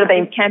 you guys would have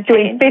been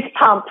doing fist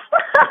pumps.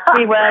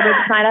 We were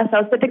beside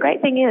ourselves. But the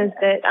great thing is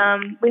that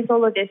with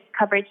all of this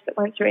coverage that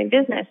went through in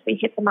business, we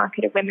hit the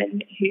market of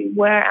women who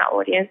were our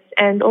audience,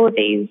 and all of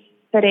these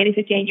 13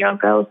 to 15-year-old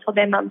girls told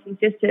their mums and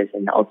sisters,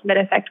 and the ultimate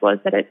effect was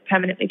that it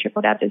permanently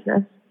tripled our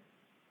business.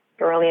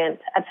 Brilliant,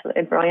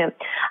 absolutely brilliant.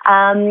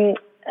 Let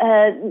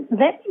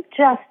me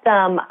just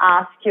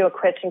ask you a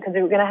question, because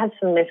we're going to have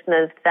some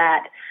listeners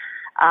that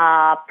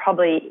are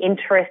probably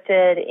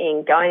interested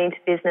in going into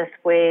business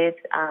with,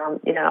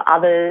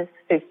 others,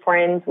 with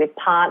friends, with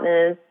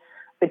partners,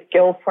 with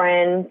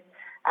girlfriends.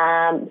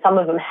 Some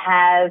of them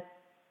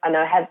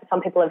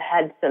some people have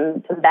had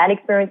some bad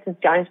experiences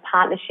going into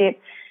partnership.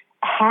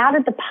 How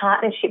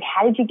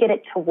did you get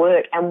it to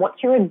work? And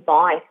what's your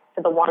advice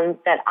to the ones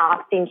that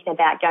are thinking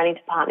about going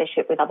into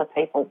partnership with other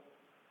people?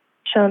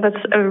 Sure,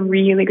 that's a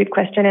really good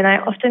question, and I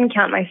often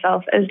count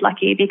myself as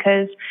lucky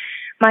because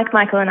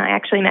Michael and I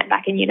actually met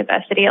back in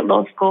university at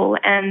law school,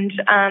 and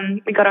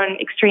we got on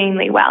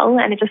extremely well,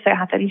 and it just so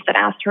happens that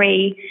our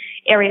three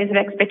areas of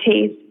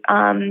expertise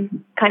kind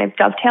of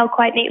dovetail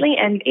quite neatly,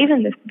 and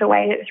even the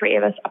way that the three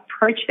of us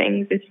approach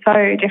things is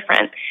so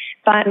different,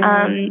 but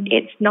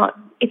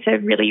it's a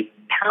really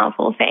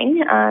powerful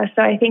thing.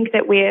 So I think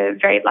that we're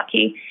very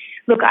lucky.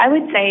 Look, I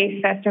would say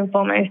first and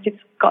foremost,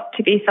 it's got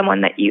to be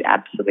someone that you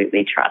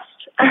absolutely trust.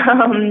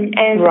 And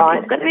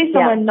it's got to be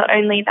someone not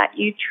only that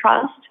you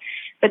trust,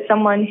 but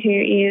someone who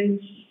is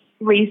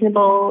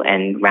reasonable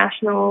and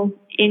rational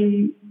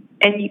and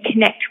you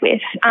connect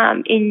with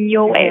in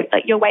your way of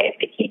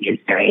thinking is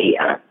very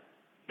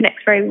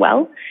connects very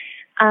well.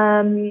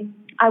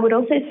 I would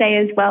also say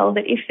as well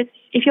that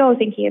if you're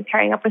thinking of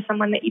pairing up with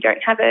someone that you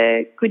don't have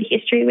a good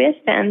history with,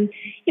 then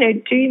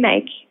do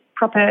make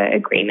proper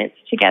agreements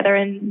together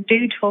and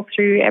do talk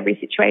through every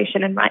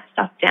situation and write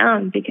stuff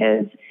down,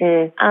 because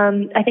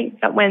I think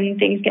that when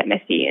things get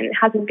messy and it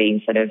hasn't been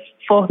sort of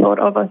forethought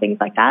of or things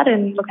like that,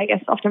 and look, I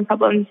guess often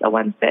problems are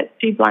ones that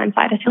do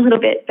blindside us a little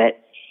bit, but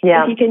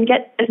if you can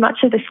get as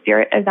much of the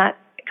spirit of that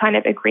kind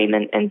of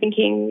agreement and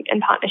thinking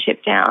and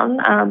partnership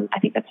down, I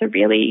think that's a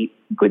really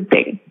good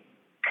thing.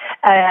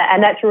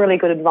 And that's really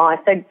good advice.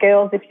 So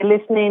girls, if you're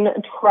listening,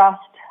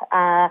 trust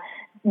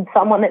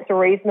someone that's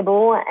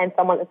reasonable and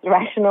someone that's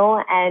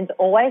rational, and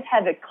always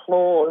have a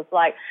clause.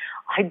 Like,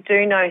 I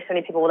do know so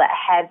many people that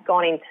have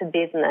gone into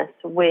business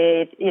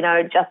with,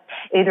 just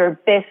either a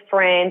best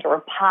friend or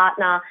a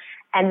partner,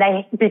 and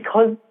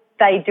because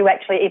they do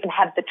actually even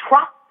have the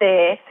trust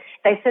there,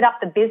 they set up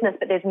the business,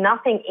 but there's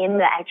nothing in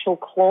the actual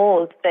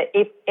clause that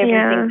if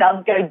everything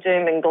does go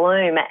doom and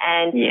gloom.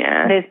 And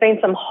there's been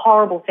some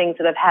horrible things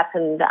that have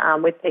happened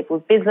with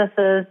people's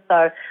businesses.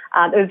 So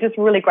it was just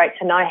really great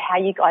to know how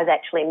you guys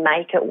actually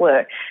make it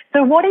work.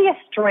 So what are your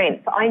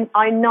strengths? I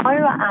know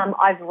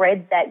I've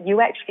read that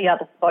you actually are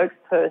the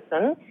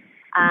spokesperson.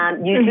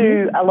 You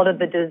do a lot of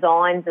the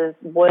designs as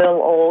well,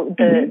 or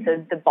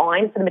the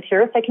buying for the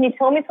material. So can you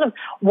tell me sort of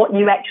what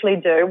you actually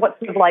do? What's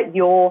sort of like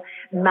your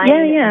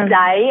main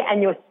day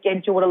and your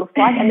schedule, what it looks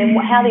like, and then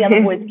how the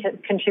other boys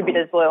contribute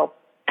as well?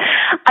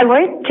 I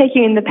won't take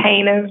you in the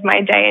pain of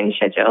my day and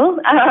schedule.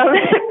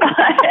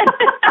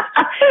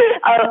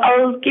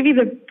 I'll give you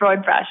the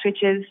broad brush,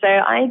 which is, so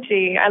I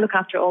look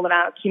after all of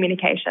our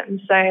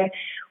communications. So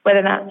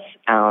whether that's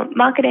our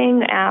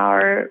marketing,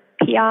 our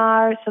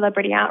PR,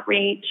 celebrity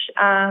outreach,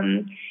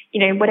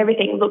 what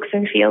everything looks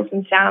and feels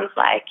and sounds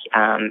like,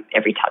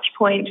 every touch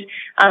point,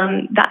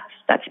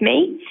 that's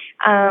me.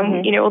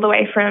 All the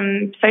way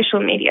from social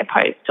media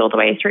posts all the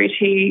way through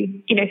to,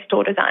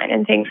 store design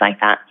and things like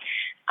that.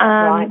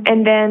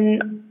 And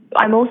then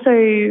I'm also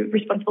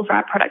responsible for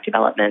our product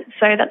development.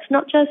 So that's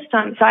not just,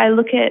 so I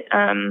look at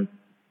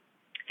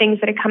things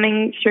that are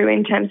coming through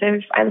in terms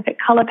of, I look at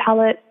color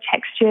palette,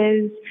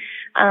 textures.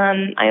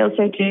 I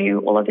also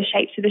do all of the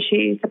shapes of the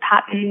shoes, the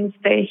patterns,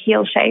 the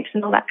heel shapes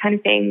and all that kind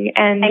of thing.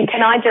 And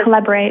can I just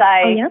collaborate.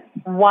 say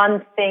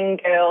one thing,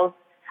 girls?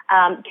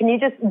 Can you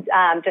just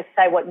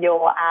say what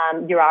your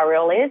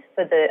URL is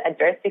for the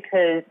address?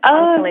 Because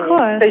I'm telling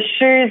you, the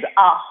shoes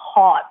are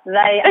hot.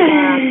 They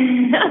are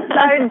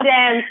so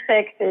damn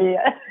sexy.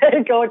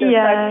 Gorgeous.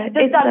 Yeah,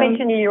 so just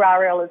mention your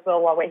URL as well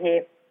while we're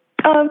here.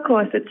 Oh, of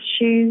course. It's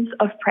Shoes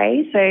of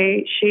Prey,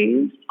 so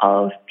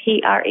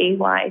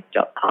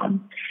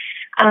shoesofprey.com.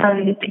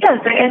 And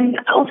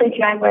also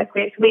too, I work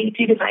with, we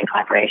do design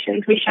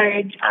collaborations. We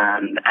showed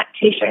at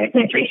three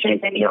shows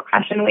in New York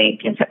Fashion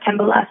Week in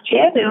September last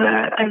year. We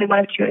were only one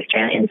of two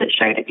Australians that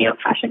showed at New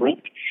York Fashion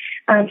Week.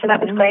 So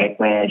that was great.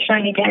 We're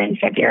showing again in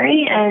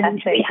February,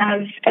 and we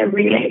have a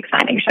really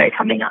exciting show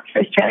coming up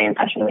for Australian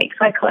Fashion Week.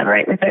 So I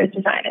collaborate with those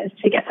designers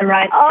to get the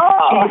right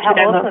shoes for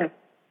them. Awesome.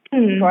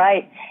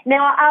 Great.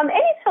 Now,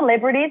 any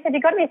celebrities? Have you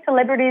got any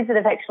celebrities that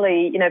have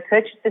actually,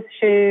 purchased the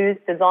shoes,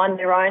 designed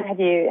their own? Have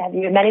you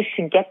managed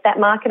to get that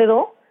market at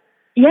all?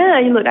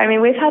 Yeah, look, I mean,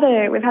 we've had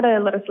a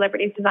lot of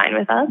celebrities design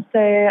with us.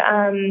 So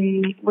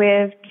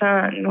we've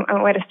done,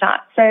 where to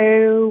start?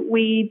 So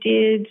we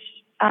did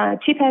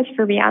 2 pairs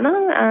for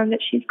Rihanna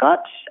that she's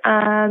got,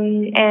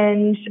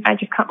 and I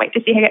just can't wait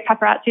to see her get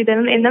paparazzi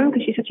in them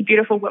because she's such a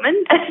beautiful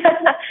woman.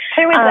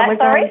 Who is that?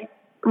 Sorry,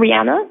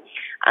 Rihanna.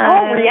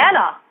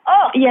 Rihanna.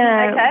 Oh,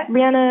 yeah, okay.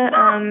 Rihanna.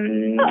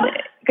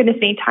 Goodness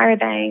me, Tyra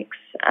Banks.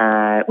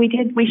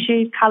 We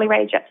shoot Carly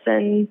Rae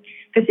Jepsen,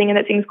 the singer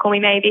that sings "Call Me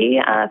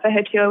Maybe," for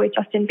her tour with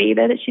Justin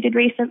Bieber that she did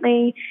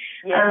recently.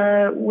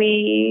 Yes.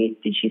 We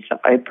did shoots for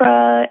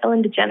Oprah,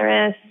 Ellen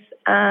DeGeneres.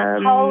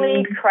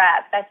 Holy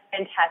crap, that's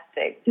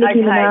fantastic.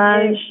 Nicki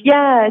Minaj.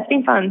 Yeah, it's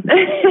been fun.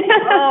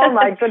 Oh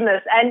my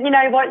goodness. And you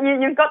know what,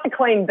 you've got the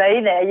Queen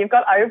Bee there, you've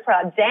got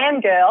Oprah. Damn,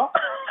 girl.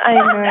 I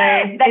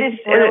know. That is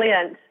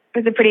brilliant.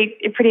 It was a pretty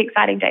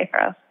exciting day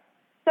for us.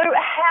 So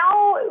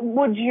how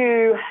would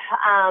you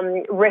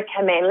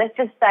recommend, let's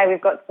just say we've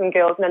got some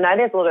girls, and I know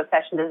there's a lot of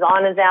fashion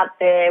designers out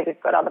there,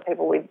 we've got other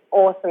people with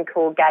awesome,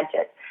 cool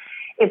gadgets.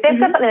 if they've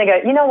got something they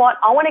go, you know what,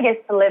 I want to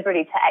get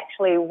celebrity to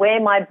actually wear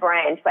my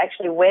brand, to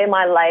actually wear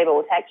my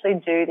label, to actually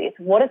do this,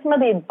 what is some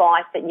of the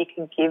advice that you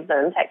can give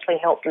them to actually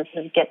help them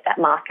sort of get that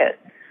market?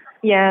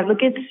 Yeah, look,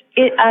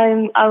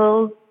 I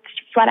will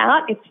flat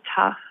out, it's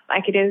tough.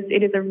 Like it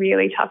is a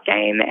really tough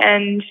game.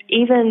 And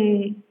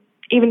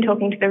even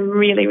talking to the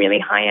really, really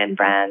high-end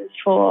brands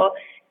for,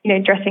 you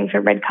know, dressing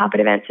for red carpet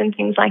events and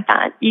things like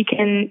that,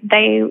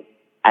 they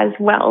as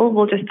well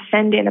will just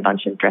send in a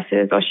bunch of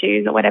dresses or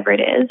shoes or whatever it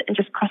is and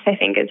just cross their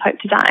fingers, hope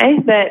to die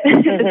that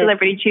the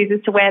celebrity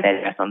chooses to wear their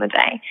dress on the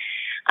day.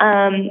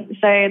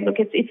 So look,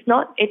 it's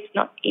not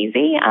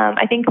easy.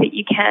 I think that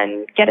you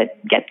can get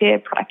the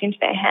product into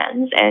their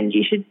hands, and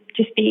you should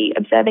just be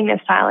observing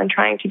their style and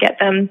trying to get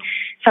them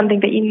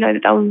something that you know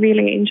that they'll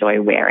really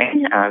enjoy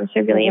wearing.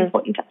 So really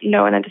important to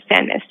know and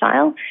understand their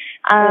style.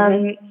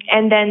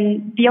 And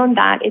then beyond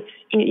that, it's,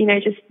 you know,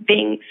 just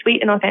being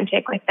sweet and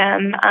authentic with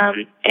them,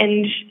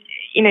 and,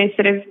 you know,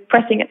 sort of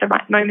pressing at the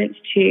right moments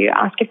to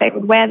ask if they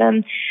would wear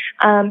them.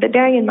 But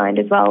bearing in mind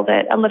as well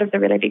that a lot of the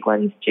really big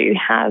ones do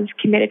have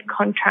committed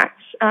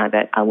contracts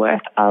that are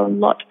worth a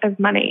lot of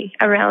money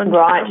around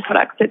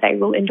products that they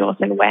will endorse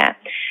and wear.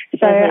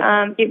 So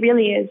it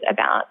really is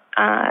about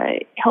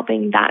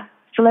helping that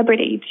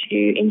celebrity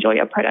to enjoy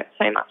your product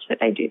so much that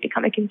they do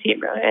become a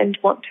consumer and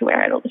want to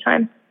wear it all the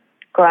time.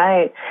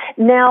 Great.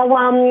 Now,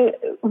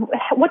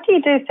 what do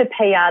you do for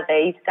PR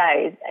these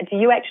days? Do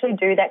you actually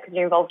do that because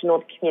you're involved in all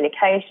the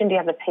communication? Do you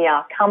have a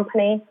PR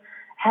company?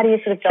 How do you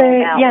sort of go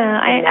about?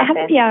 I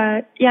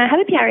have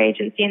a PR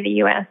agency in the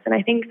US, and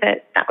I think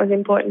that was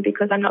important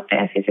because I'm not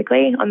there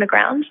physically on the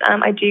ground.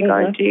 I do go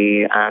and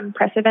do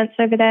press events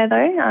over there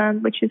though,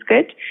 which is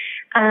good.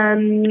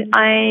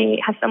 I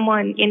have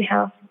someone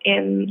in-house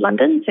in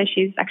London, so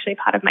she's actually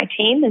part of my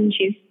team, and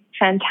she's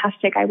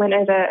fantastic. I went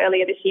over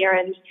earlier this year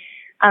and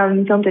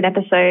filmed an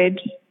episode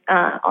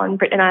on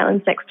Britain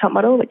Island's Next Top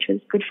Model, which was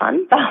good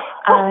fun.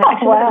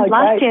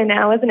 Last year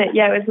now, wasn't it?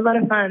 Yeah, it was a lot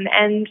of fun.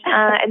 And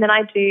then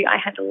I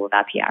handle all of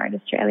our PR in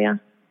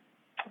Australia.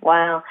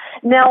 Wow.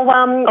 Now,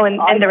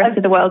 and the rest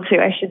of the world too,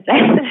 I should say.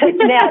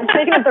 Now,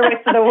 speaking of the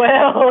rest of the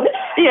world,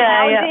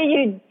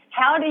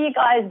 how do you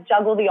guys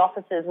juggle the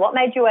offices? What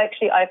made you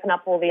actually open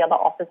up all the other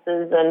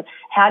offices, and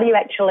how do you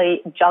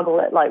actually juggle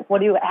it? Like,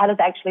 how does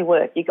it actually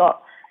work? You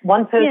got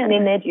one person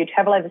in there. Do you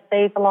travel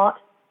overseas a lot?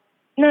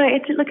 No,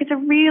 it's a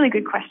really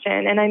good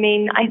question. And I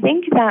mean, I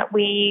think that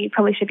we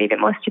probably should be a bit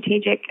more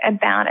strategic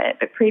about it.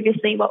 But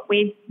previously what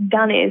we've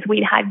done is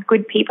we'd had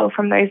good people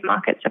from those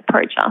markets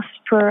approach us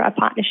for a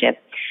partnership.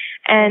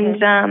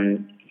 And,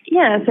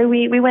 so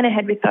we went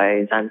ahead with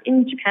those.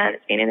 In Japan,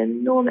 it's been an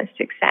enormous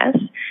success,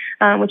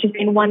 which has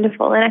been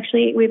wonderful. And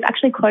actually, we've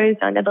actually closed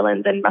our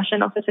Netherlands and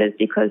Russian offices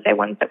because they're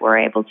ones that we're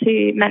able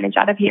to manage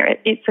out of here.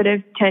 It sort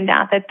of turned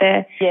out that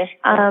the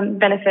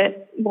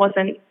benefit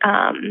wasn't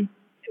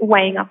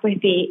weighing up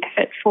with the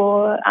effort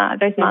for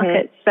those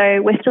markets.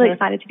 So we're still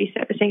excited to be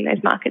servicing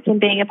those markets and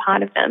being a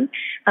part of them.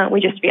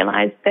 We just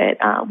realised that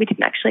we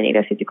didn't actually need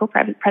a physical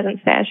presence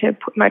there to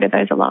motor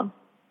those along.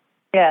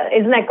 Yeah,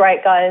 isn't that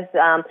great, guys?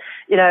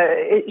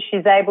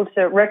 She's able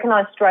to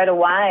recognise straight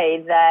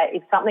away that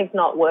if something's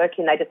not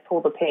working, they just pull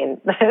the pin.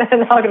 They're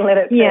not going to let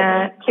it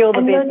kill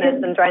the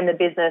business and drain the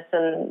business.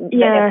 And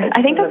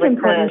I think that's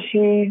important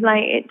too.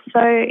 Like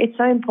it's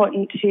so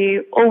important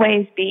to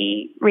always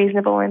be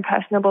reasonable and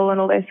personable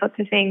and all those sorts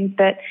of things.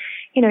 But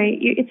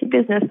it's a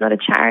business, not a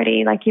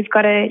charity. Like you've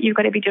got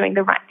to be doing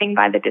the right thing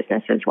by the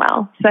business as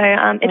well. So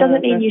it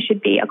doesn't mean you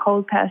should be a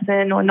cold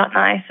person or not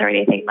nice or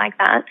anything like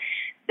that.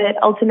 That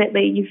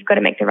ultimately you've got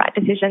to make the right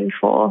decision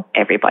for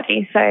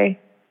everybody. So, I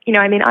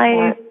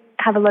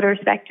have a lot of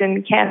respect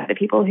and care for the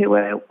people who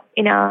were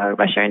in our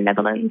Russia and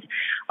Netherlands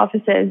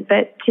offices,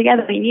 but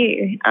together we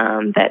knew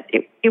that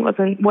it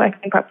wasn't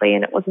working properly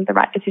and it wasn't the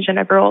right decision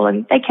overall,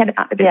 and they cared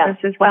about the business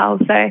as well.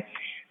 So,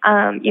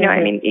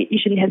 you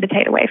shouldn't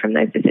hesitate away from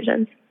those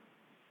decisions.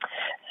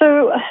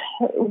 So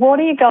what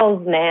are your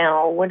goals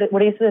now? What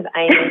are you sort of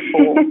aiming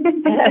for?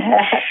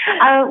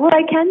 Well,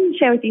 I can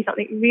share with you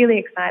something really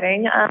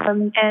exciting,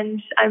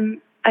 and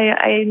I'm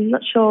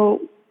not sure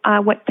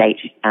what date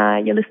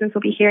your listeners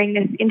will be hearing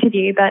this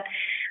interview, but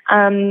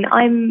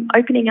I'm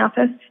opening up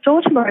a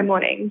store tomorrow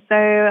morning. So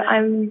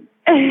I'm...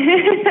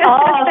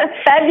 Oh,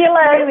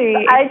 fabulous. Really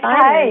okay.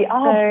 exciting.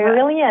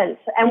 Brilliant.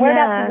 And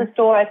whereabouts is the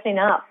store opening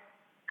up?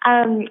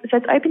 So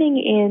it's opening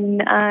in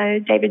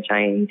David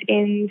Jones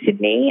in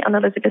Sydney on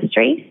Elizabeth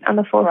Street on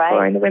the fourth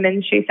floor in the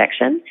women's shoe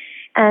section.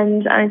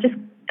 And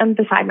I'm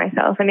beside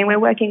myself. I mean, we're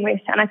working with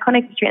an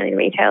iconic Australian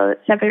retailer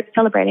that's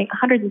celebrating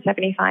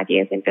 175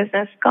 years in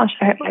business. Gosh,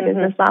 I hope my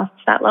business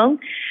lasts that long.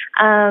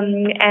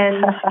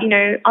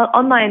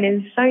 Online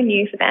is so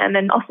new for them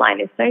and offline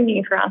is so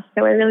new for us.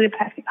 So we're really the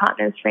perfect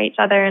partners for each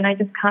other. And I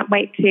just can't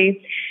wait to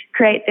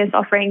create this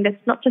offering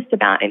that's not just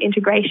about an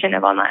integration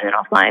of online and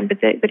offline, but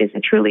is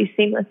a truly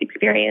seamless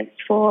experience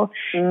for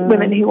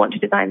women who want to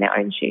design their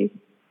own shoes.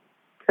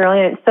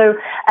 Brilliant. So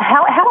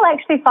how will it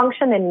actually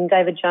function in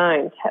David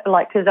Jones?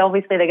 Like, because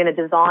obviously they're going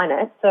to design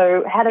it.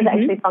 So how does it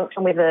actually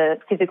function with a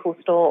physical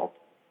store?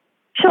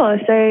 Sure.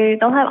 So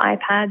they'll have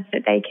iPads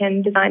that they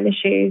can design the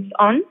shoes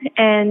on,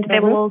 and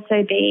there will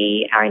also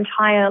be our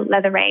entire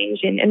leather range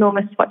in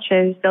enormous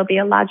swatches. There'll be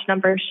a large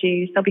number of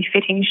shoes. There'll be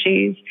fitting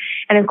shoes.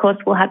 And, of course,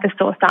 we'll have the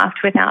store staffed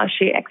with our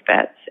shoe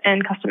experts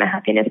and customer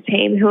happiness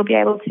team who will be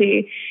able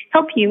to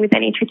help you with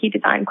any tricky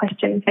design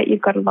questions that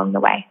you've got along the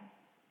way.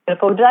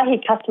 Beautiful. Did I hear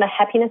customer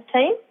happiness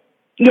team?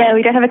 Yeah,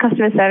 we don't have a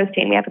customer service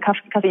team. We have a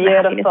customer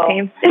happiness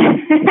team.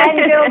 And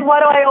girls,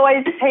 what do I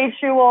always teach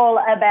you all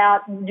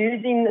about?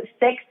 Using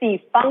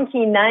sexy,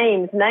 funky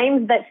names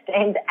that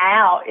stand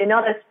out. You're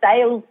not a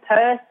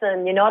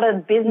salesperson. You're not a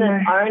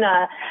business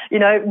owner. You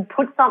know,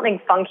 put something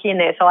funky in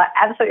there. So I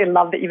absolutely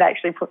love that you've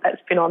actually put that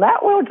spin on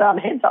that. Well done.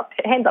 Hands up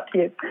to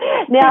you.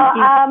 Now,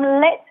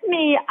 let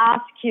me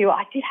ask you.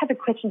 I did have a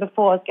question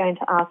before I was going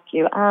to ask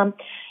you.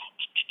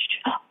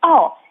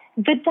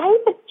 The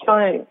David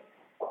Jones.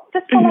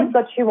 Just while I've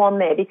got you on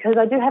there, because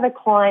I do have a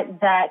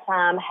client that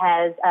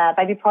has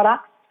baby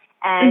products,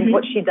 and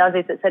what she does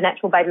is it's a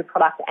natural baby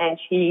product, and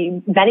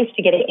she managed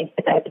to get it into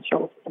the David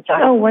Jones.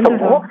 Oh,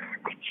 wonderful.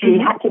 She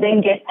had to then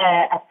get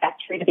a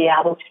factory to be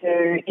able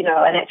to, you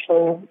know, an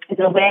actual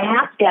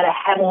warehouse to be able to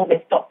have all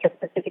this stock just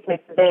specifically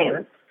for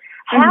them.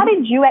 How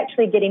did you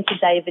actually get into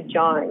David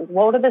Jones?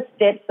 What are the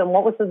steps and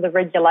what was the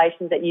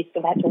regulations that you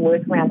still had to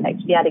work around to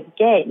actually be able to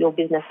get your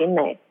business in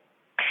there?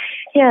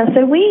 Yeah,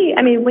 so we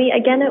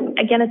again,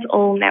 it's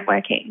all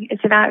networking.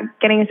 It's about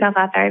getting yourself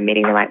out there and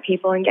meeting the right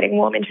people and getting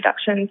warm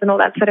introductions and all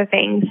that sort of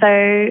thing.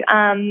 So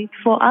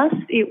for us,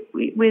 it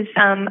was,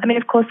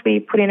 of course, we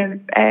put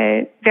in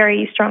a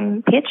very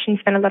strong pitch and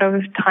spent a lot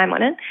of time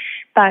on it,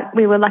 but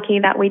we were lucky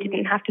that we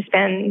didn't have to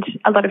spend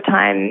a lot of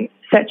time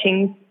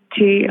searching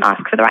to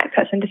ask for the right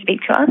person to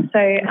speak to us. So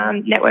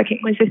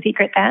networking was the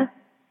secret there.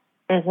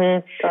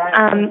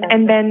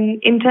 And then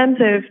in terms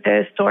of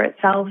the store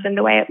itself and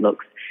the way it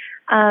looks,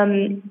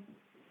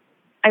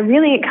 I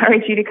really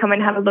encourage you to come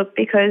and have a look,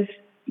 because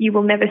you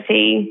will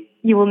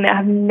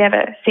have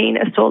never seen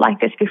a store like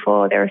this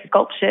before. There are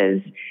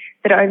sculptures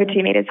that are over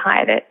 2 meters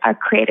high that are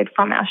created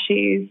from our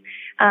shoes,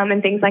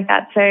 and things like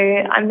that. So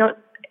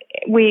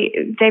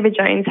David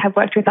Jones have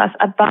worked with us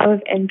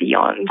above and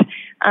beyond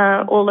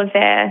all of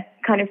their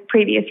kind of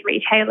previous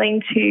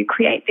retailing to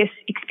create this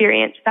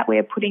experience that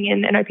we're putting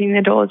in and opening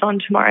the doors on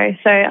tomorrow.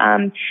 So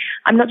I'm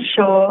not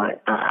sure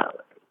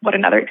what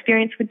another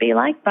experience would be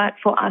like, but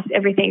for us,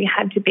 everything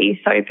had to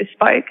be so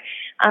bespoke.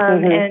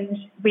 And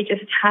we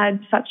just had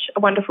such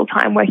a wonderful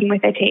time working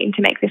with their team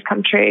to make this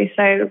come true.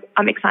 So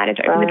I'm excited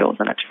to open the doors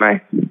on it tomorrow.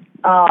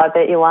 Oh, I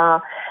bet you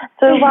are.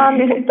 So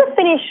just to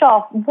finish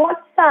off,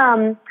 what's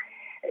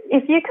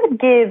if you could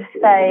give,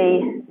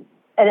 say,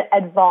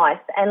 advice,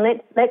 and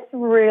let's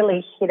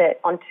really hit it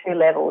on 2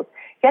 levels.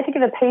 If you had to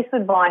give a piece of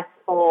advice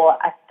for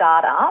a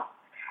startup,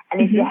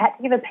 and if you had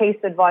to give a piece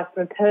of advice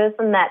for a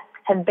person that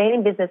has been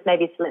in business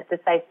maybe for, let's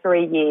just say,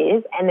 3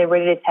 years, and they're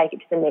ready to take it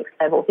to the next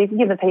level. So if you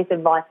could give a piece of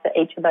advice for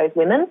each of those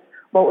women,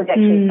 what would you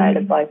actually say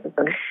to both of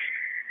them?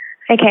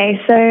 Okay,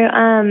 so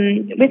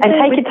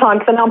take your time,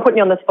 because I know I'm putting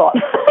you on the spot.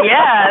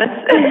 Yes,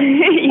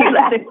 you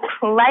left a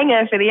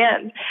clanger for the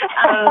end.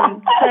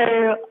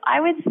 So I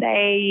would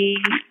say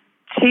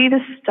to the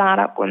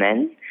startup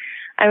woman,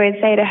 I would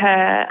say to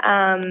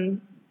her,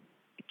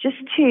 just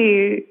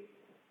to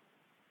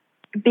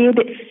be a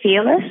bit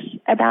fearless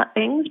about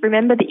things.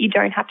 Remember that you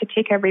don't have to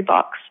tick every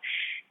box.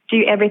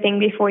 Do everything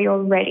before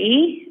you're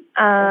ready.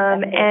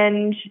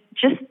 And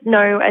just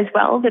know as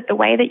well that the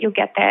way that you'll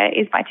get there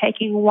is by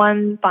taking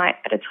one bite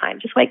at a time.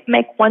 Just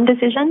make one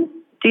decision,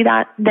 do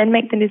that, then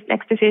make the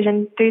next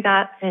decision, do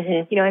that.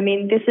 You know,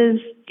 this is,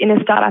 in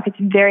a startup, it's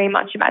very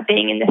much about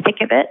being in the thick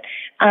of it.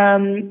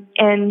 And,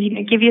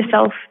 give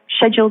yourself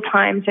scheduled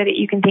time so that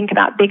you can think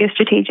about bigger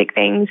strategic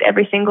things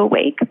every single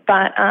week.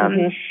 But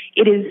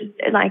it is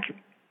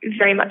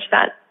very much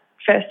that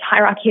first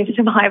hierarchy of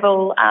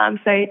survival.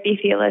 So be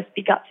fearless,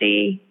 be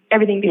gutsy,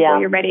 everything before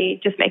you're ready.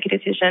 Just make a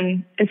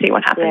decision and see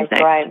what happens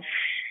next. Great.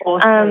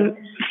 Awesome.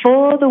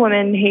 For the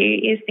woman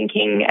who is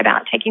thinking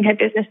about taking her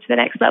business to the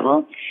next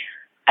level,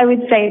 I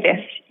would say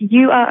this: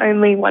 you are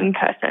only one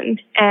person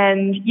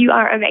and you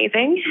are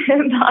amazing,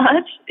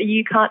 but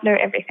you can't know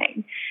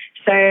everything.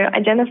 So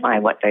identify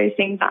what those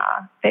things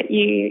are that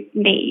you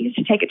need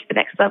to take it to the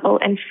next level,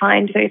 and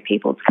find those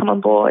people to come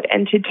on board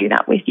and to do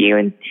that with you,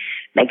 and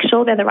make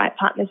sure they're the right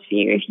partners for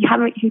you. If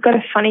you've got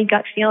a funny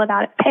gut feel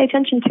about it, pay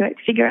attention to it,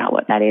 figure out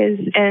what that is,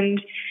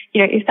 and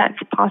if that's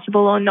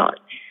possible or not.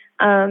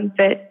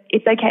 But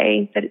it's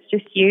okay that it's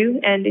just you,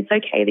 and it's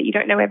okay that you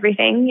don't know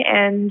everything.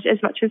 And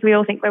as much as we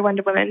all think we're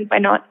Wonder Woman, we're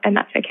not, and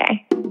that's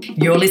okay.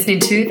 You're listening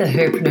to the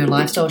Herpreneur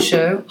Lifestyle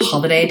Show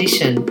Holiday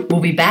Edition.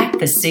 We'll be back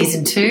for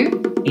Season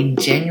 2 in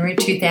January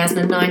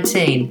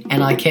 2019,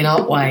 and I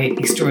cannot wait.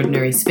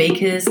 Extraordinary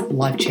speakers,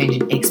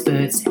 life-changing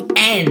experts,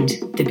 and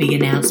the big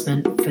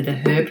announcement for the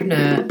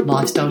Herpreneur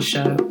Lifestyle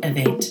Show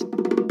event.